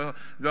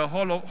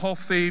Hall of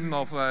Fame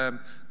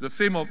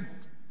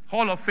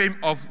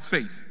of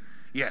faith.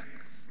 Yeah.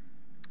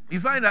 You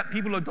find that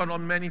people have done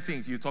on many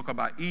things. You talk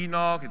about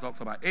Enoch, he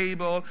talks about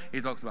Abel, he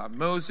talks about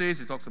Moses,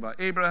 he talks about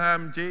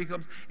Abraham,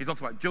 Jacob, he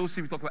talks about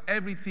Joseph, he talks about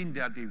everything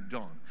that they've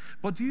done.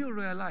 But do you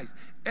realize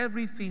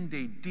everything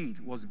they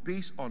did was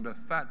based on the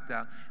fact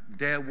that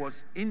there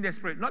was in their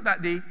spirit, not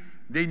that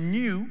they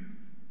knew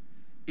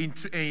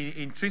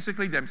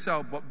intrinsically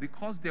themselves, but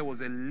because there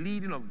was a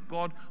leading of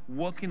God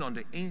working on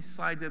the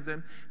inside of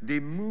them, they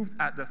moved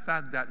at the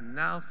fact that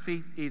now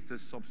faith is the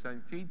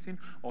substantiating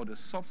or the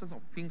substance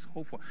of things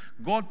hoped for.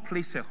 God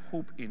placed a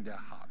hope in their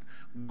heart.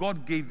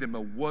 God gave them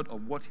a word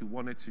of what he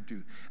wanted to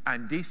do,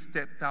 and they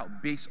stepped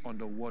out based on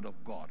the word of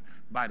God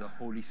by the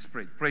Holy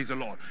Spirit. Praise the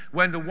Lord.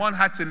 When the one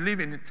had to live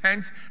in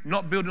tents,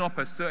 not building up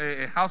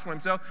a house for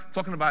himself,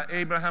 talking about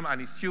Abraham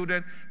and his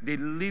children, they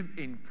lived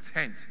in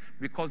tents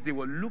because they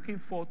were looking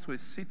forward to a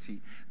city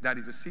that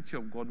is a city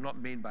of God, not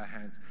made by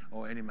hands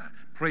or any man.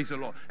 Praise the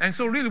Lord. And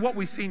so really what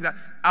we're seeing that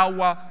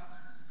our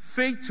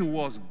faith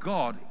towards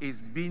God is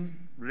being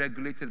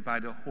regulated by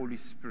the Holy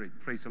Spirit.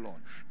 Praise the Lord.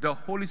 The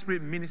Holy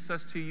Spirit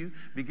ministers to you,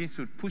 begins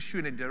to push you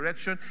in a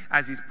direction.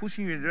 As he's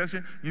pushing you in a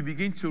direction, you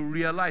begin to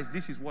realize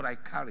this is what I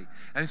carry.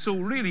 And so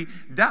really,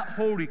 that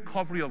whole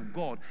recovery of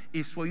God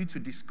is for you to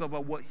discover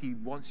what he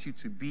wants you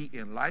to be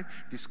in life,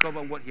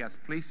 discover what he has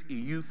placed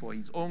in you for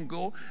his own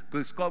goal,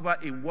 discover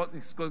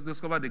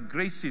the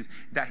graces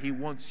that he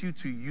wants you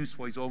to use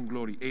for his own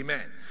glory.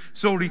 Amen.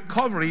 So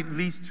recovery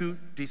leads to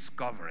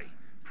discovery.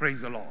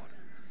 Praise the Lord.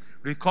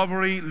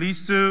 Recovery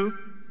leads to,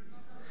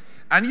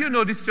 and you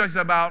know this church is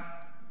about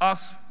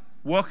us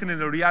working in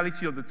the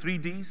reality of the 3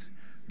 Ds: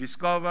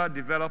 discover,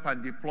 develop,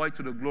 and deploy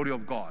to the glory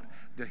of God.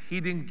 The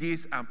hidden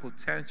gifts and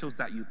potentials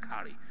that you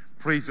carry.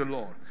 Praise the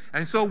Lord.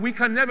 And so we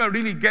can never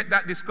really get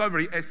that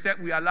discovery except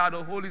we allow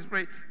the Holy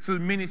Spirit to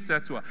minister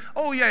to us.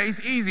 Oh yeah,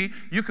 it's easy.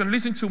 You can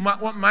listen to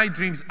what my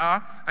dreams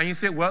are, and you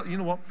say, well, you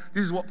know what?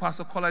 This is what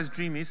Pastor Kola's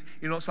dream is,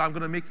 so I'm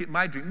going to make it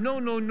my dream.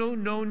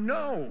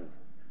 No.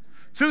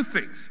 2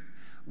 things.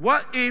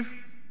 What if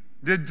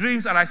the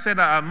dreams that I said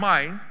that are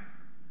mine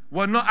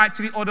were not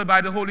actually ordered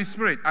by the Holy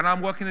Spirit and I'm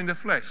working in the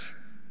flesh?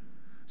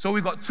 So we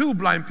got 2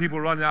 blind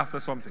people running after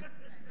something.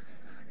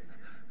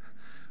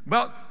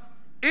 But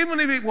even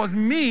if it was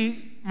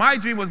me, my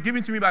dream was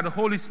given to me by the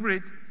Holy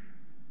Spirit,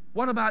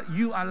 what about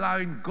you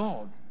allowing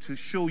God to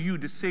show you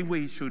the same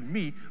way he showed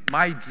me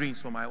my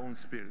dreams for my own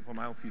spirit, for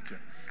my own future?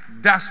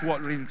 That's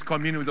what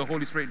communion with the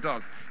Holy Spirit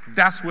does.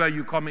 That's where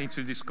you come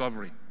into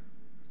discovery.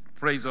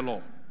 Praise the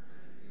Lord.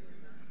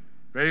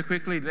 Very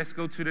quickly, let's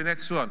go to the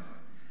next one.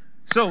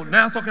 So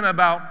now talking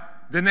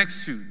about the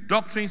next two,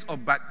 doctrines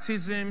of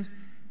baptisms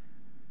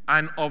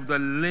and of the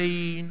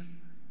laying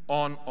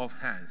on of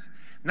hands.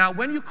 Now,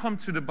 when you come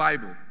to the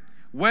Bible,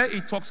 where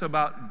it talks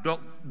about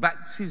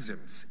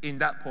baptisms in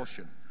that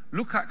portion,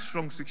 look at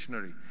Strong's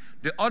Dictionary.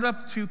 The other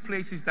two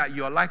places that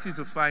you're likely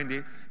to find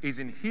it is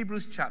in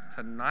Hebrews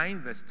chapter 9,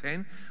 verse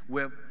 10,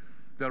 where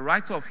the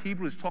writer of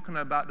Hebrews is talking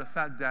about the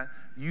fact that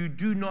you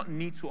do not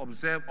need to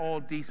observe all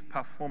these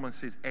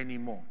performances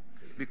anymore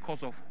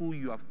because of who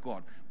you have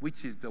got,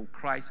 which is the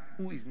Christ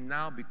who is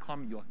now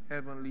become your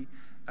heavenly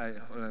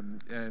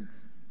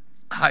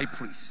high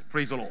priest.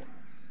 Praise the Lord.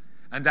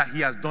 And that he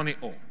has done it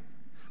all.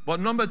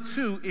 But number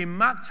two, in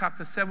Mark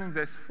chapter 7,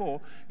 verse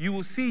 4, you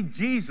will see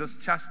Jesus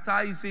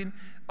chastising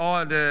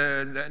the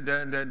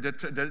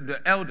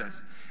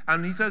elders.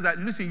 And he says that,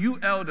 listen, you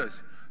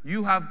elders,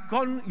 you have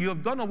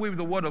done away with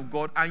the word of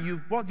God, and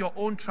you've brought your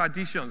own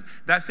traditions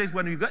that says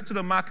when you get to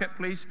the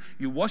marketplace,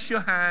 you wash your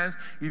hands.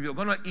 If you're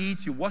going to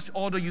eat, you wash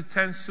all the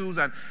utensils.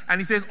 And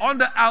he says, on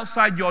the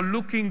outside, you're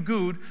looking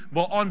good,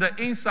 but on the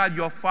inside,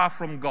 you're far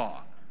from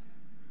God.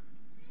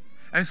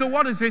 And so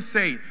what is this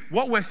saying?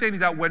 What we're saying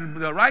is that when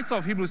the writer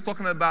of Hebrews is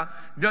talking about,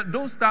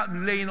 don't start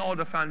laying all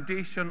the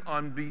foundation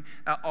on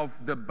of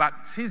the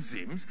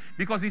baptisms,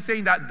 because he's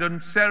saying that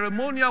the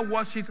ceremonial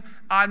washes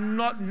are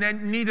not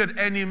needed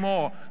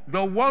anymore.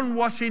 The one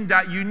washing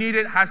that you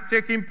needed has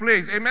taken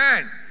place.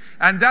 Amen.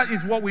 And that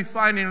is what we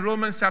find in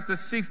Romans chapter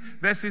 6,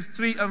 verses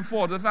 3 and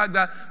 4. The fact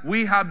that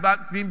we have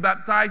been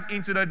baptized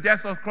into the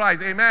death of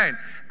Christ. Amen.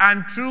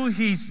 And through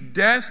his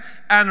death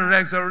and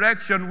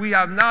resurrection, we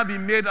have now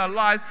been made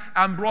alive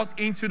and brought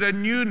into the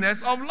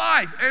newness of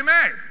life.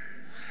 Amen.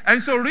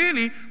 And so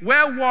really,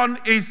 where one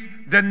is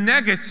the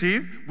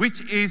negative,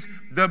 which is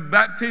the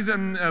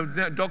baptism,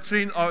 the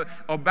doctrine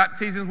of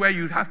baptism, where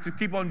you have to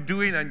keep on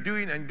doing and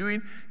doing and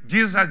doing,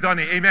 Jesus has done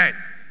it. Amen.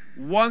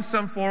 Once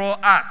and for all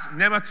act,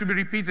 never to be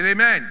repeated.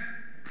 Amen.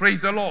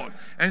 Praise the Lord.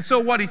 And so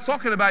what he's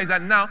talking about is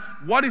that now,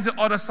 what is the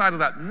other side of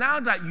that? Now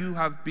that you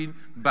have been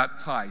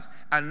baptized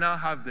and now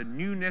have the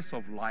newness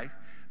of life,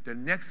 the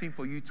next thing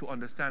for you to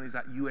understand is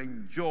that you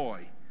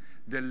enjoy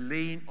the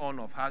laying on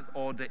of hands,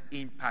 or the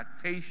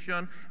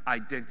impartation,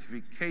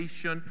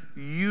 identification,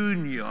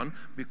 union,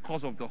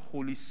 because of the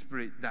Holy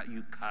Spirit that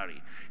you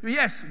carry.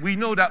 Yes, we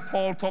know that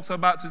Paul talks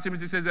about, so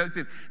Timothy says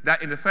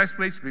that in the first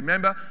place,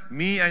 remember,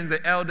 me and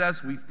the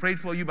elders, we prayed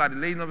for you by the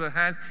laying of the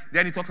hands.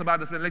 Then he talks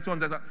about the later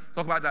ones that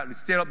talk about that we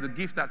stir up the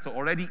gift that's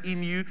already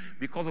in you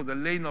because of the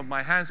laying of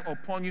my hands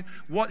upon you.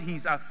 What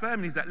he's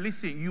affirming is that,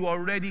 listen, you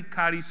already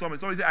carry something.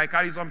 Somebody say, I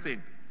carry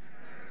something.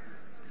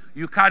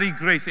 You carry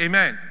grace.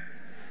 Amen.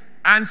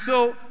 And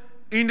so,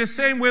 in the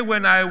same way,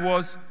 when I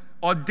was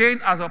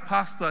ordained as a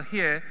pastor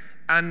here,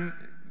 and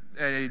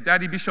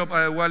Daddy Bishop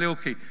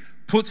Waleoke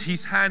put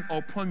his hand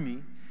upon me,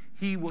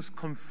 he was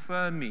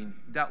confirming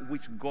that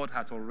which God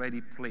has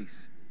already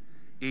placed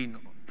in.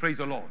 Praise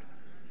the Lord.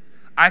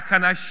 I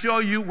can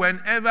assure you,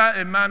 whenever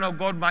a man of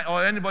God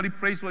or anybody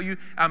prays for you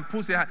and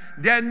puts their hand,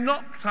 they're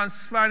not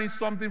transferring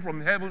something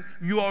from heaven.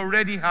 You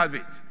already have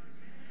it.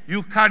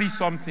 You carry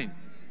something.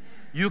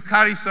 You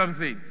carry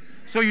something.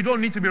 So you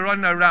don't need to be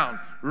running around.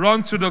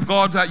 Run to the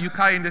God that you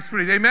carry in the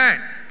Spirit.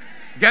 Amen.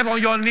 Get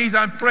on your knees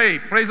and pray.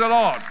 Praise the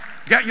Lord.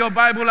 Get your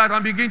Bible out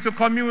and begin to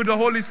commune with the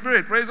Holy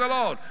Spirit. Praise the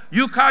Lord.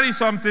 You carry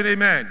something.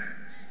 Amen.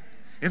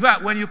 In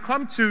fact, when you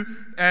come to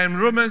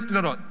Romans,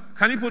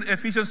 can you put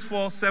Ephesians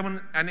 4, 7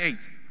 and 8?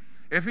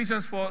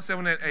 Ephesians 4,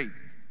 7 and 8.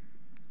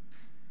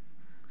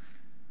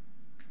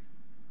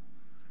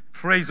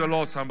 Praise the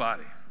Lord,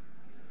 somebody.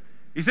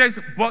 He says,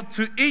 but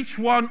to each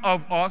one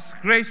of us,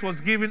 grace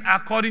was given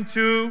according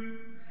to...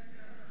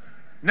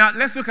 Now,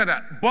 let's look at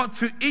that. But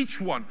to each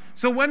one.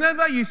 So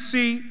whenever you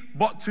see,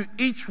 but to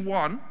each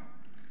one,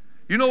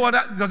 you know what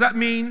does that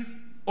mean?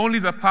 Only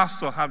the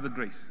pastor have the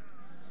grace.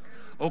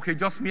 Okay,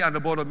 just me and the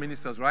board of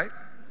ministers, right?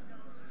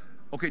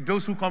 Okay,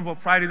 those who come for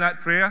Friday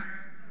night prayer?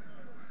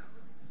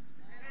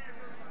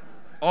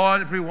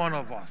 Every one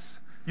of us.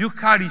 You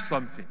carry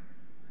something.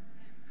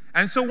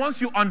 And so once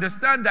you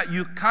understand that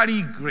you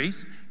carry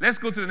grace, let's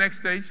go to the next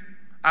stage.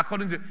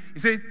 According to, he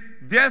says,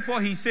 therefore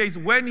he says,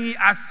 when he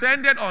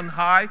ascended on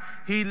high,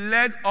 he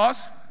led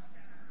us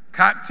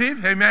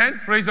captive. Amen.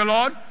 Praise the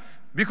Lord.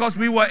 Because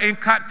we were in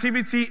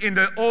captivity in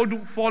the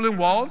old fallen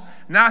world.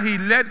 Now he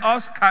led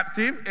us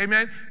captive.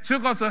 Amen.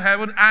 Took us to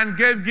heaven and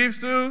gave gifts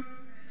to.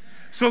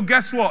 So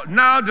guess what?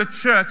 Now the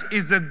church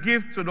is the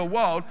gift to the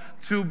world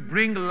to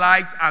bring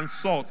light and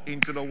salt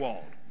into the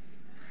world.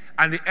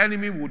 And the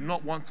enemy would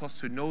not want us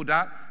to know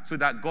that, so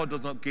that God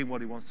does not gain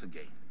what he wants to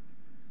gain.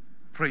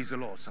 Praise the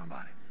Lord,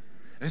 somebody.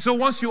 And so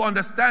once you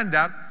understand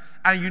that,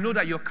 and you know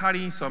that you're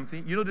carrying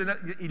something, you know that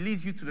it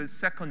leads you to the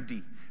second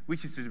D,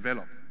 which is to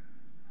develop.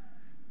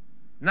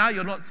 Now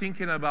you're not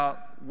thinking about,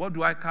 what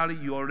do I carry?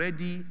 You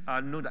already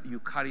know that you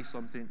carry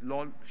something.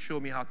 Lord, show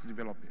me how to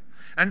develop it.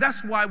 And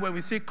that's why when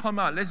we say, come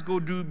out, let's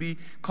go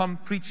come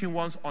preaching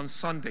once on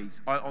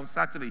Sundays or on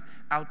Saturday,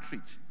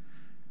 outreach.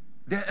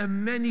 There are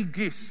many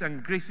gifts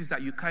and graces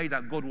that you carry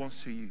that God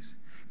wants to use.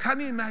 Can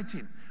you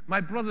imagine?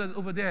 My brother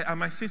over there and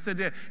my sister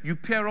there, you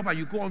pair up and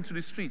you go onto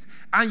the streets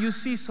and you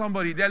see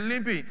somebody, they're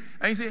limping.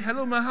 And you say,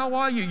 hello, man, how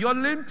are you? You're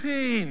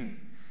limping.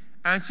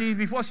 And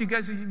before she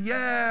gets it,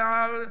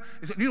 yeah.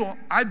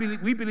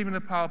 We believe in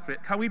the power of prayer.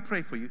 Can we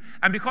pray for you?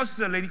 And because she's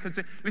a lady, can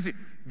say, listen,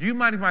 do you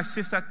mind if my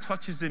sister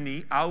touches the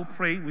knee? I'll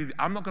pray with you.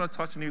 I'm not going to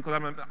touch the knee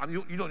because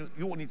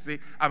you won't need to say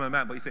I'm a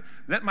man, but you say,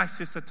 let my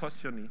sister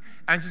touch your knee.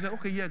 And she said,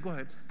 okay, yeah, go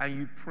ahead. And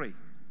you pray.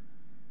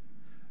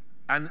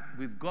 And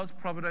with God's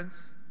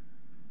providence,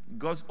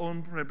 God's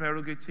own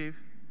prerogative,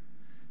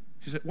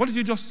 she said, what did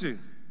you just do?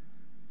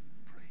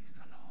 Praise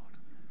the Lord.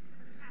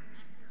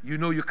 You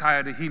know you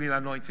carry the healing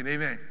anointing.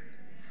 Amen.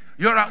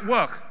 You're at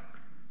work.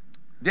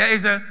 There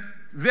is a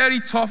very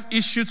tough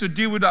issue to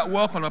deal with at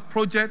work on a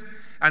project,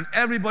 and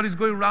everybody's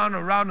going round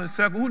and round in a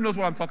circle. Who knows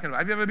what I'm talking about?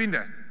 Have you ever been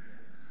there?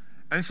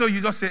 And so you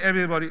just say,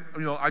 everybody,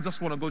 I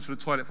just want to go to the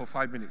toilet for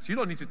 5 minutes. You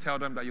don't need to tell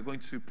them that you're going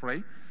to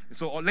pray.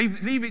 So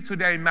leave it to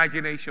their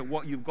imagination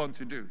what you've gone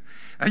to do.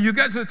 And you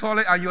get to the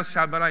toilet and you're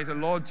Shabbat and say,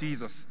 Lord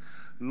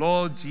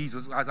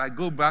Jesus, as I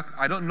go back,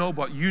 I don't know,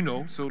 but you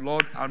know. So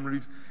Lord,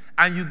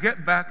 and you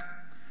get back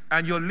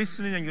and you're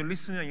listening and you're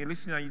listening and you're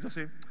listening and you just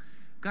say,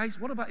 guys,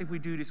 what about if we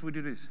do this, we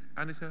do this?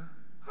 And they say,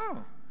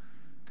 oh,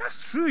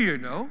 that's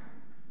true,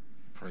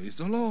 Praise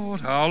the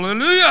Lord.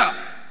 Hallelujah.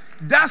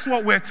 That's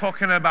what we're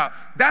talking about.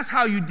 That's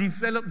how you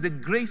develop the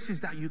graces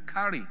that you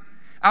carry.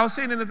 I was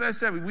saying in the first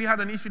service, we had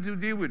an issue to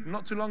deal with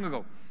not too long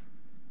ago.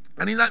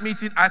 And in that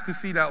meeting, I could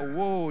see that,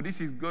 whoa, this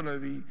is going to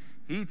be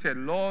heated.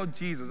 Lord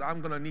Jesus,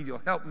 I'm going to need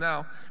your help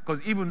now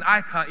because even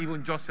I can't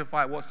even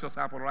justify what's just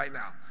happened right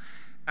now.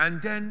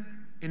 And then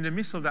in the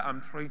midst of that,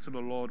 I'm praying to the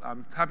Lord.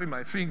 I'm tapping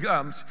my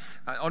finger.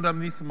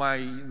 Underneath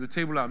the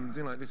table, I'm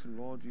doing like this,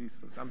 Lord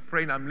Jesus. I'm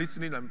praying, I'm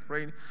listening, I'm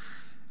praying.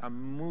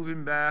 I'm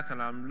moving back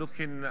and I'm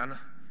looking.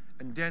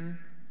 And then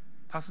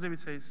Pastor David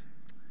says,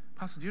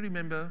 Pastor, do you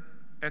remember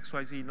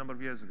XYZ a number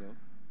of years ago?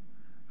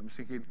 I'm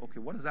thinking, okay,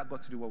 what has that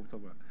got to do with what we're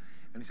talking about?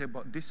 And he said,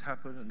 but this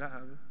happened and that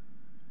happened.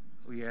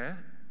 Oh, yeah?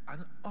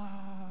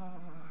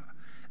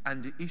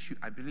 And the issue,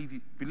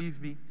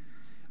 believe me,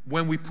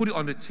 when we put it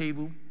on the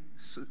table,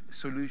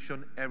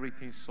 solution,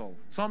 everything solved.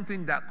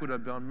 Something that could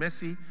have been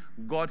messy,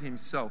 God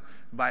himself,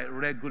 by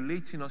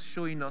regulating us,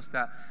 showing us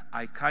that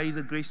I carry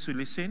the grace to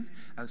listen,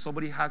 and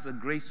somebody has a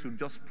grace to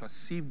just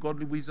perceive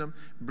godly wisdom,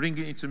 bring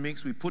it into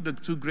mix. We put the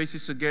two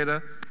graces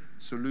together,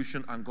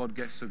 solution, and God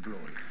gets the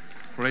glory.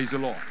 Praise the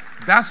Lord.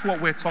 That's what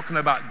we're talking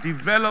about,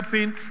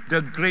 developing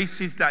the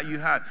graces that you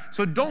have.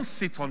 So don't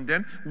sit on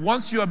them.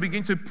 Once you are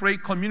beginning to pray,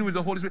 commune with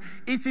the Holy Spirit,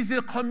 it is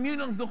the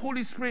communion of the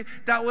Holy Spirit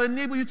that will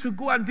enable you to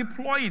go and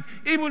deploy it.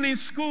 Even in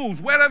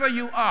schools, wherever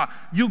you are,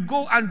 you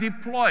go and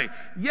deploy.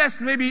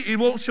 Yes, maybe it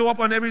won't show up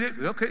on every day.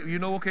 Okay,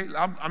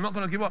 I'm not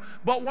going to give up.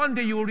 But one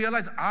day you will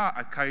realize,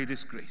 I carry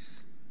this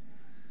grace.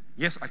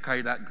 Yes, I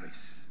carry that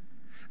grace.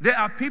 There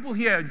are people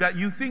here that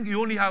you think you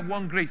only have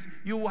one grace.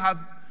 You will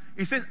have.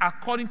 It says,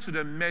 according to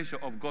the measure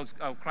of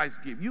Christ's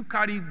gift. You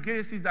carry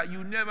graces that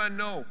you never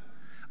know.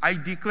 I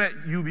declare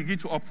you begin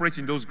to operate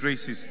in those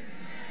graces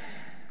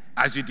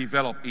as you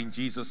develop in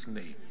Jesus'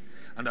 name.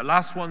 And the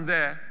last one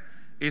there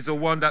is the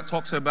one that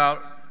talks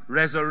about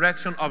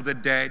resurrection of the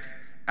dead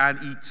and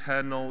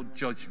eternal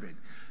judgment.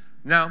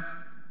 Now,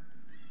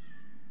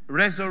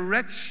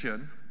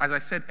 resurrection, as I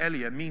said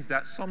earlier, means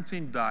that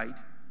something died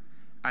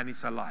and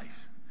it's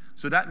alive.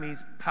 So that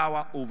means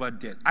power over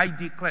death. I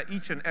declare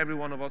each and every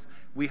one of us,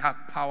 we have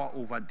power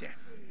over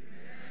death.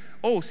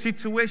 Oh,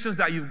 situations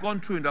that you've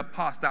gone through in the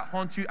past that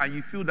haunt you and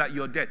you feel that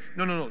you're dead.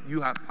 No. You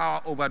have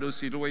power over those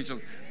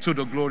situations to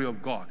the glory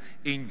of God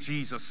in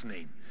Jesus'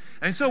 name.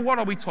 And so what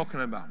are we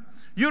talking about?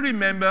 You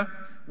remember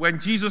when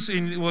Jesus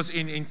was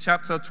in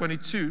chapter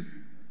 22,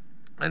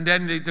 and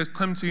then they just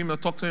come to him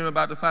and talk to him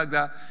about the fact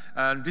that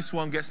this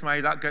one gets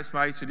married, that gets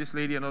married to this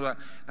lady and all that.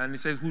 And he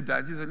says, who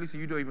died? He said, listen,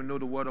 you don't even know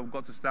the word of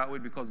God to start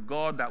with, because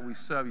God that we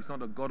serve is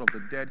not a God of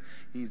the dead.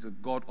 He's a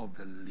God of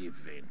the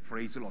living.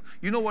 Praise the Lord.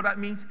 You know what that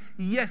means?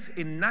 Yes,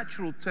 in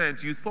natural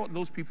terms, you thought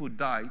those people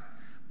died.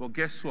 But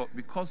guess what?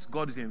 Because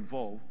God is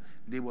involved,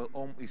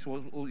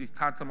 it's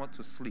tantamount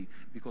to sleep,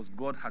 because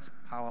God has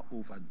power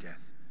over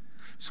death.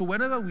 So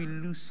whenever we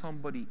lose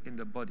somebody in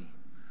the body,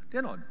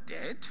 they're not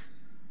dead.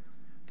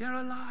 They're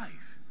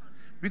alive,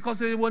 because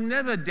they were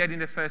never dead in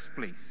the first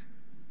place.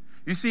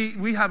 You see,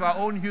 we have our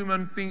own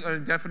human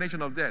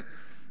definition of death.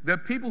 The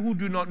people who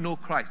do not know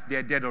Christ,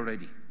 they're dead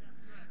already.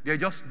 They're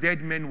just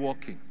dead men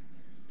walking.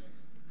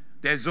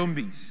 They're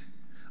zombies.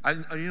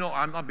 I'm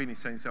not being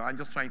insensitive. I'm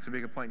just trying to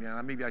make a point here,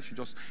 and maybe I should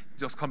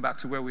just come back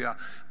to where we are.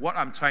 What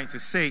I'm trying to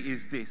say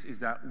is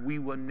that we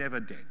were never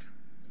dead,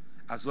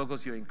 as long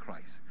as you're in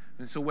Christ.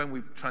 And so when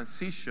we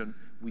transition,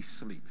 we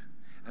sleep.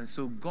 And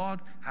so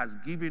God has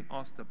given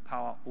us the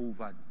power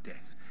over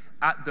death.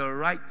 at the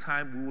right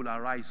time we will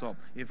arise up.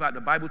 In fact,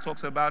 the Bible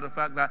talks about the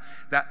fact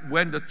that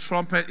when the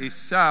trumpet is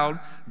sound,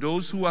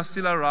 those who are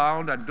still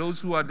around and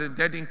those who are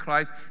dead in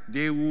Christ,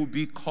 they will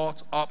be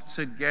caught up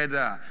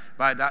together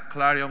by that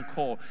clarion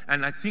call.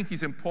 And I think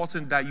it's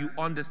important that you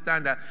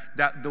understand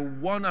that the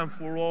one and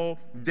for all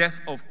death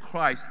of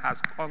Christ has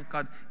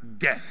conquered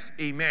death.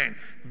 Amen.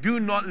 Do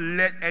not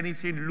let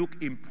anything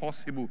look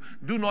impossible.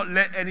 Do not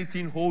let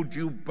anything hold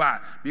you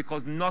back,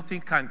 because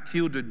nothing can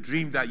kill the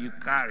dream that you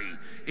carry.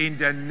 In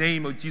the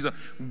name of Jesus,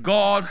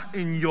 God,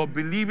 in your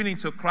believing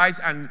into Christ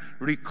and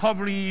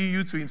recovering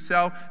you to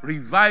himself,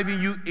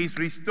 reviving you, is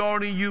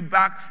restoring you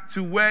back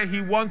to where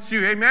he wants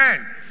you.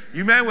 Amen. You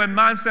remember when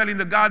man fell in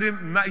the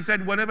garden, he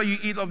said, whenever you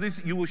eat of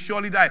this, you will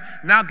surely die.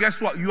 Now guess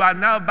what? You are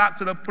now back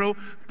to the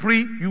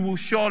you will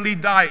surely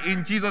die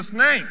in Jesus'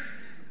 name.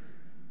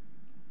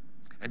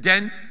 And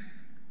then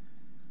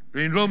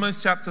in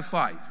Romans chapter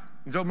 5,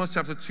 in Romans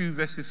chapter 2,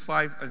 verses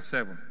 5 and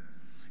 7,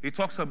 it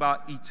talks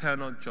about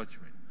eternal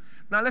judgment.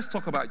 Now let's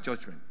talk about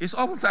judgment. It's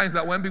oftentimes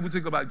that when people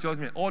think about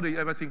judgment, all they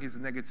ever think is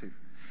negative,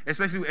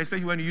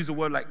 especially when you use a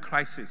word like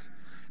crisis.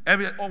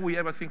 All we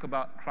ever think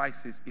about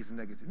crisis is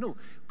negative. No,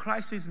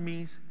 crisis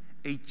means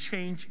a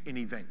change in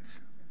event.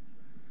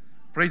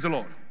 Praise the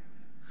Lord.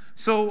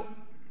 So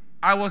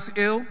I was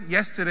ill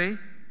yesterday,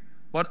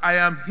 but I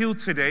am healed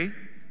today.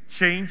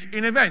 Change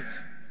in event.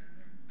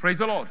 Praise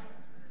the Lord.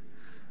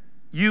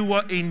 You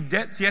were in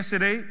debt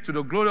yesterday. To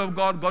the glory of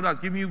God, God has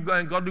given you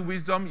godly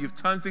wisdom. You've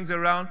turned things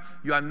around.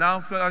 You are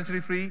now financially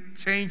free.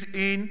 Change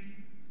in.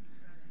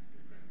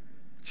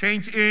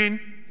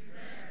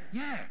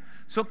 Yeah.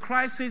 So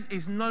crisis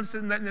is not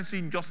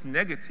necessarily just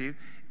negative.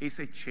 It's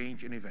a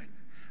change in event.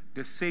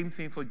 The same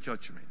thing for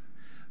judgment.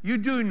 You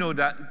do know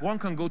that one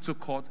can go to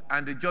court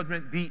and the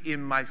judgment be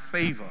in my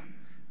favor.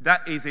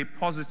 That is a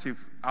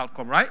positive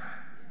outcome, right?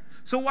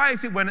 So why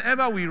is it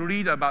whenever we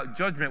read about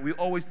judgment, we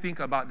always think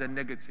about the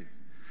negative?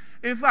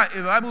 In fact,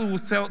 the Bible will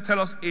tell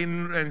us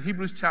in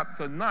Hebrews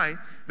chapter 9,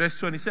 verse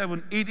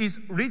 27, it is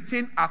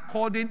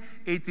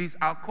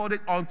accorded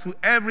unto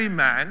every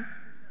man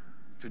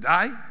to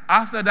die.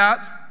 After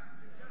that,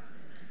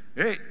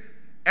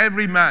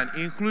 every man,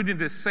 including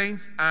the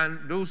saints and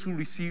those who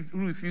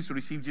refuse to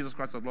receive Jesus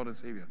Christ as Lord and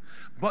Savior.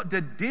 But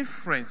the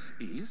difference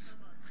is,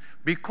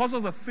 because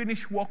of the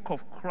finished work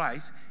of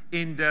Christ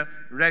in the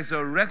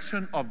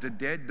resurrection of the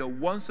dead, the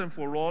once and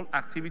for all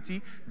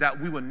activity that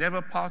we were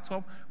never part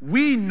of,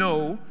 we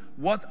know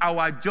what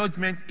our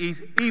judgment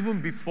is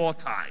even before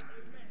time.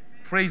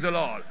 Praise the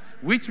Lord.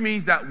 Which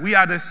means that we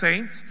are the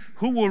saints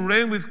who will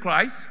reign with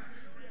Christ.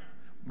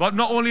 But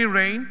not only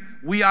reign,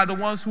 we are the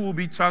ones who will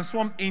be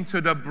transformed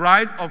into the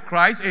bride of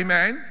Christ.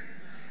 Amen.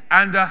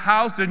 And the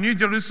house, the New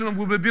Jerusalem,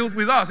 will be built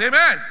with us.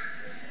 Amen.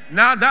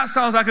 Now that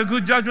sounds like a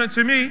good judgment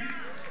to me.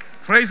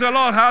 Praise the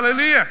Lord.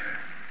 Hallelujah.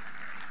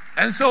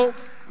 And so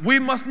we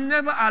must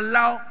never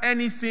allow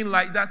anything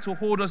like that to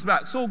hold us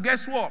back. So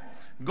guess what?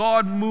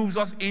 God moves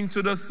us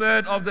into the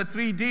third of the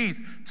 3 Ds,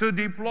 to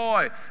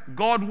deploy.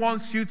 God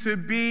wants you to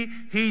be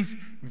his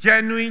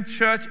genuine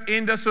church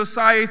in the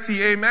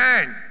society.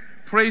 Amen.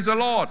 Praise the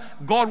Lord.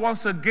 God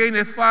wants to gain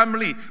a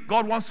family.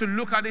 God wants to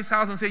look at this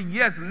house and say,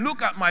 yes,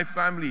 look at my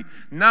family.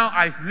 Now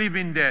I live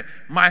in there,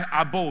 my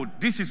abode.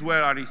 This is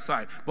where I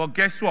reside. But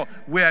guess what?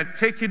 We are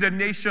taking the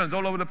nations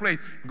all over the place.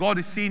 God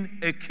is seeing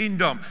a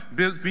kingdom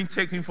being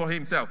taken for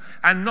himself.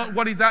 And not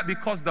what is that?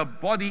 Because the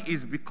body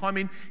is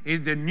becoming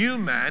the new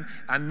man.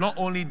 And not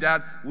only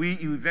that, we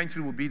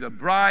eventually will be the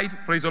bride,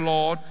 praise the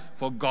Lord,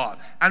 for God.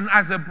 And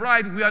as a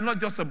bride, we are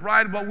not just a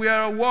bride, but we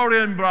are a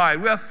warrior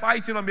bride. We are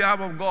fighting on behalf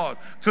of God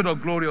to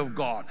the glory of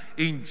God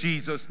in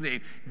Jesus'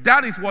 name.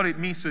 That is what it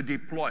means to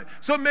deploy.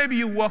 So maybe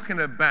you work in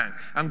a bank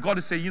and God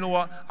is saying, you know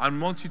what, I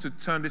want you to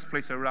turn this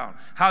place around.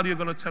 How are you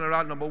going to turn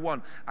around? Number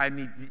one, I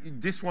need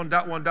this one,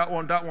 that one, that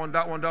one, that one,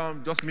 that one, that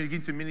one. Just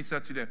begin to minister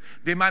to them.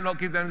 They might not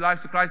give them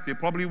lives to Christ. They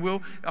probably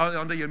will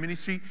under your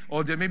ministry,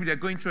 or maybe they're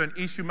going through an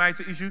issue,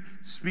 marital issue.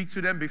 Speak to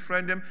them,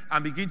 befriend them,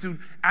 and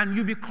and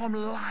you become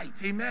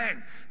light.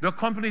 Amen. The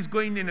company is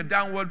going in a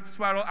downward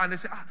spiral and they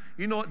say,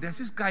 you know, there's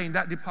this guy in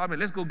that department.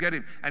 Let's go get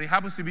him. And it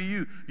happens to be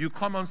you. You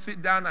come and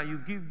sit down and you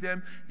give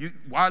them,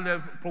 while they're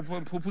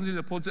putting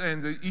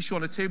the issue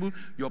on the table,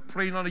 you're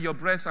praying under your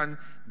breath, and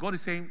God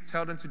is saying,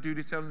 tell them to do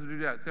this, tell them to do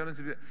that, tell them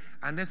to do that.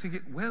 And then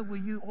thinking, where were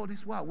you all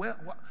this while?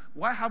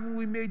 Why haven't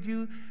we made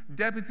you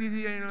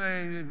deputy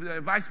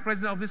vice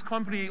president of this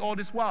company all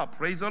this while?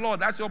 Praise the Lord.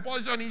 That's your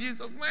portion in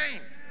Jesus'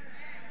 name.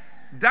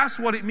 That's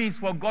what it means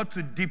for God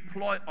to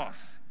deploy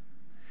us.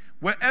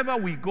 Wherever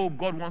we go,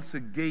 God wants to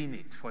gain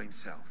it for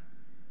himself.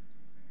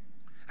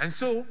 And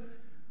so,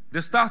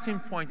 the starting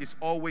point is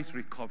always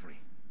recovery.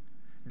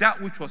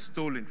 That which was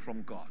stolen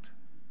from God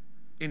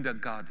in the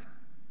garden,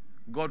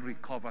 God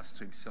recovers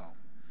to himself.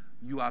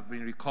 You have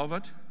been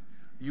recovered,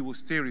 you will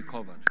stay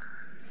recovered.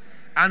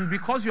 And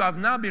because you have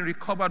now been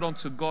recovered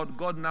unto God,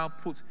 God now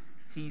puts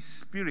his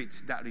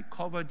spirit that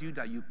recovered you,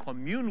 that you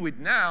commune with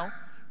now,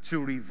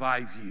 to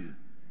revive you.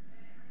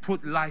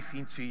 Put life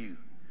into you.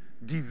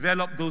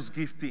 Develop those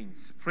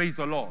giftings. Praise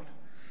the Lord.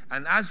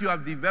 And as you are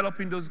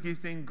developing those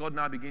giftings, God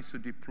now begins to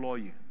deploy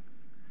you,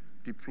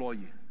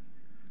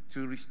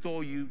 to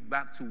restore you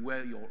back to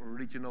where your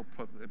original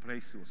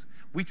place was,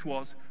 which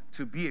was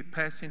to be a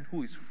person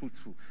who is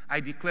fruitful. I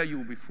declare you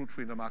will be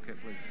fruitful in the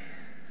marketplace.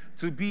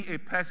 To be a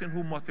person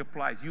who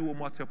multiplies, you will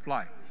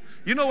multiply.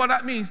 You know what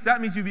that means?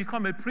 That means you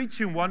become a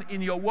preaching one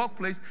in your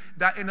workplace,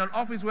 that in an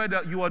office where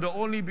you are the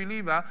only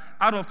believer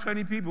out of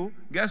 20 people,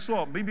 guess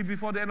what? Maybe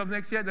before the end of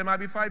next year, there might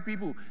be 5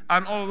 people.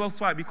 And all of those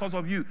 5, because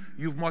of you,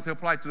 you've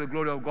multiplied to the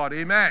glory of God.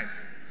 Amen.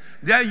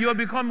 Then you'll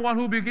become one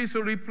who begins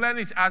to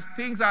replenish. As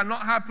things are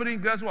not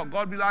happening, guess what?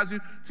 God will ask you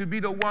to be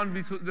the one,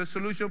 the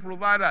solution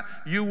provider.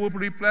 You will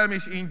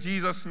replenish in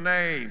Jesus'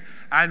 name,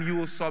 and you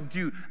will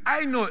subdue.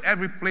 I know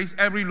every place,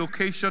 every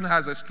location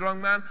has a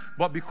strong man,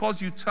 but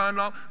because you turn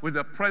up with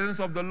the presence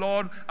of the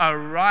Lord,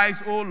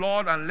 arise, O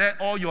Lord, and let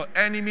all your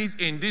enemies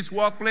in this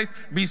workplace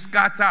be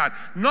scattered.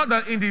 Not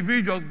the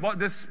individuals, but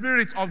the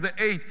spirit of the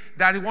age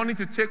that is wanting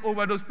to take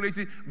over those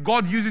places.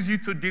 God uses you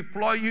to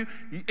deploy you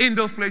in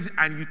those places,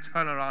 and you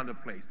turn around the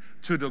place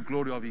to the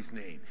glory of his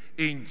name.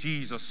 In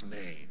Jesus'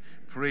 name.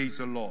 Praise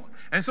the Lord.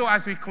 And so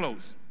as we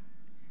close,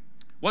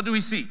 what do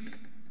we see?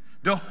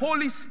 The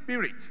Holy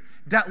Spirit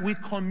that we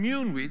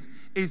commune with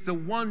is the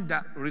one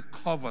that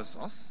recovers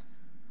us,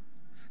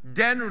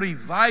 then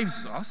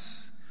revives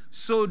us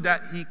so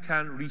that he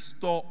can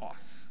restore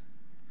us.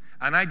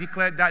 And I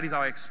declare that is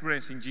our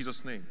experience in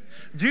Jesus' name.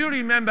 Do you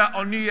remember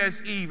on New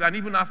Year's Eve, and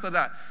even after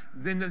that,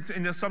 in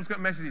the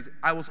subsequent messages,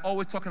 I was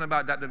always talking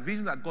about that the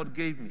vision that God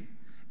gave me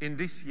in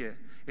this year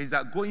is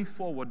that going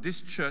forward,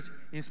 this church,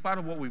 in spite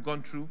of what we've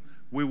gone through,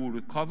 we will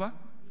recover,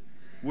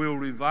 we will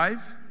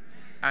revive,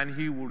 and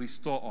he will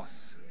restore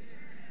us.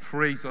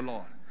 Praise the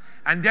Lord.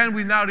 And then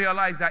we now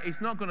realize that it's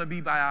not going to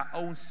be by our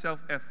own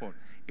self-effort.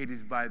 It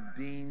is by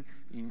being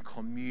in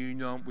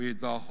communion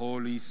with the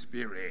Holy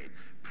Spirit.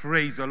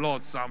 Praise the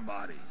Lord,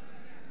 somebody.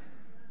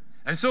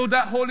 And so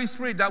that Holy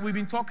Spirit that we've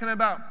been talking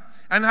about,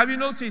 and have you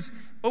noticed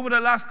over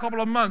the last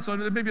couple of months, or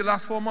maybe the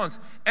last 4 months,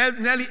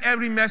 nearly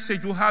every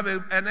message will have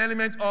an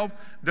element of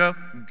the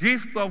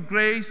gift of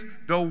grace,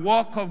 the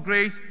work of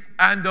grace,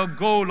 and the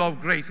goal of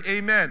grace.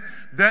 Amen.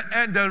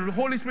 The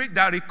Holy Spirit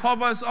that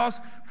recovers us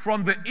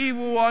from the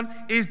evil one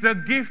is the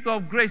gift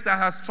of grace that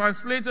has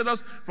translated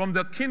us from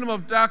the kingdom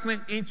of darkness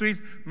into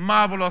his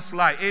marvelous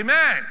light.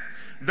 Amen.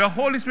 The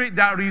Holy Spirit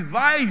that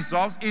revives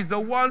us is the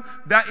one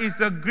that is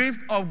the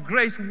gift of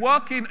grace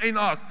working in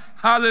us.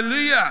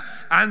 Hallelujah.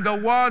 And the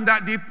one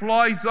that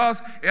deploys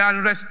us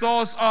and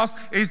restores us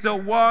is the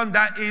one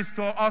that is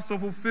for us to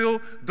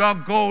fulfill the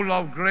goal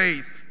of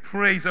grace.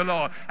 Praise the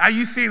Lord. Are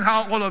you seeing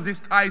how all of this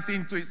ties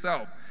into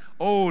itself?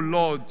 Oh,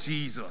 Lord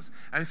Jesus.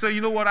 And so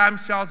you know what I'm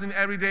shouting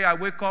every day? I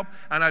wake up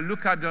and I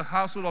look at the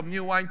household of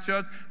New Wine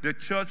Church, the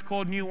church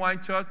called New Wine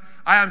Church.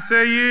 I am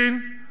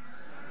saying...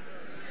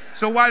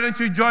 So why don't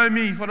you join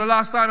me for the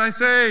last time and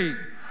say, hallelujah.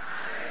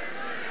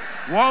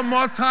 One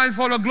more time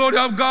for the glory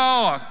of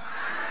God.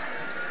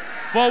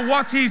 Hallelujah. For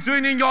what he's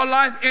doing in your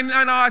life in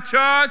our church.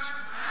 Hallelujah.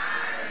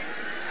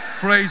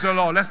 Praise the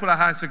Lord. Let's put our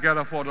hands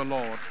together for the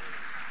Lord.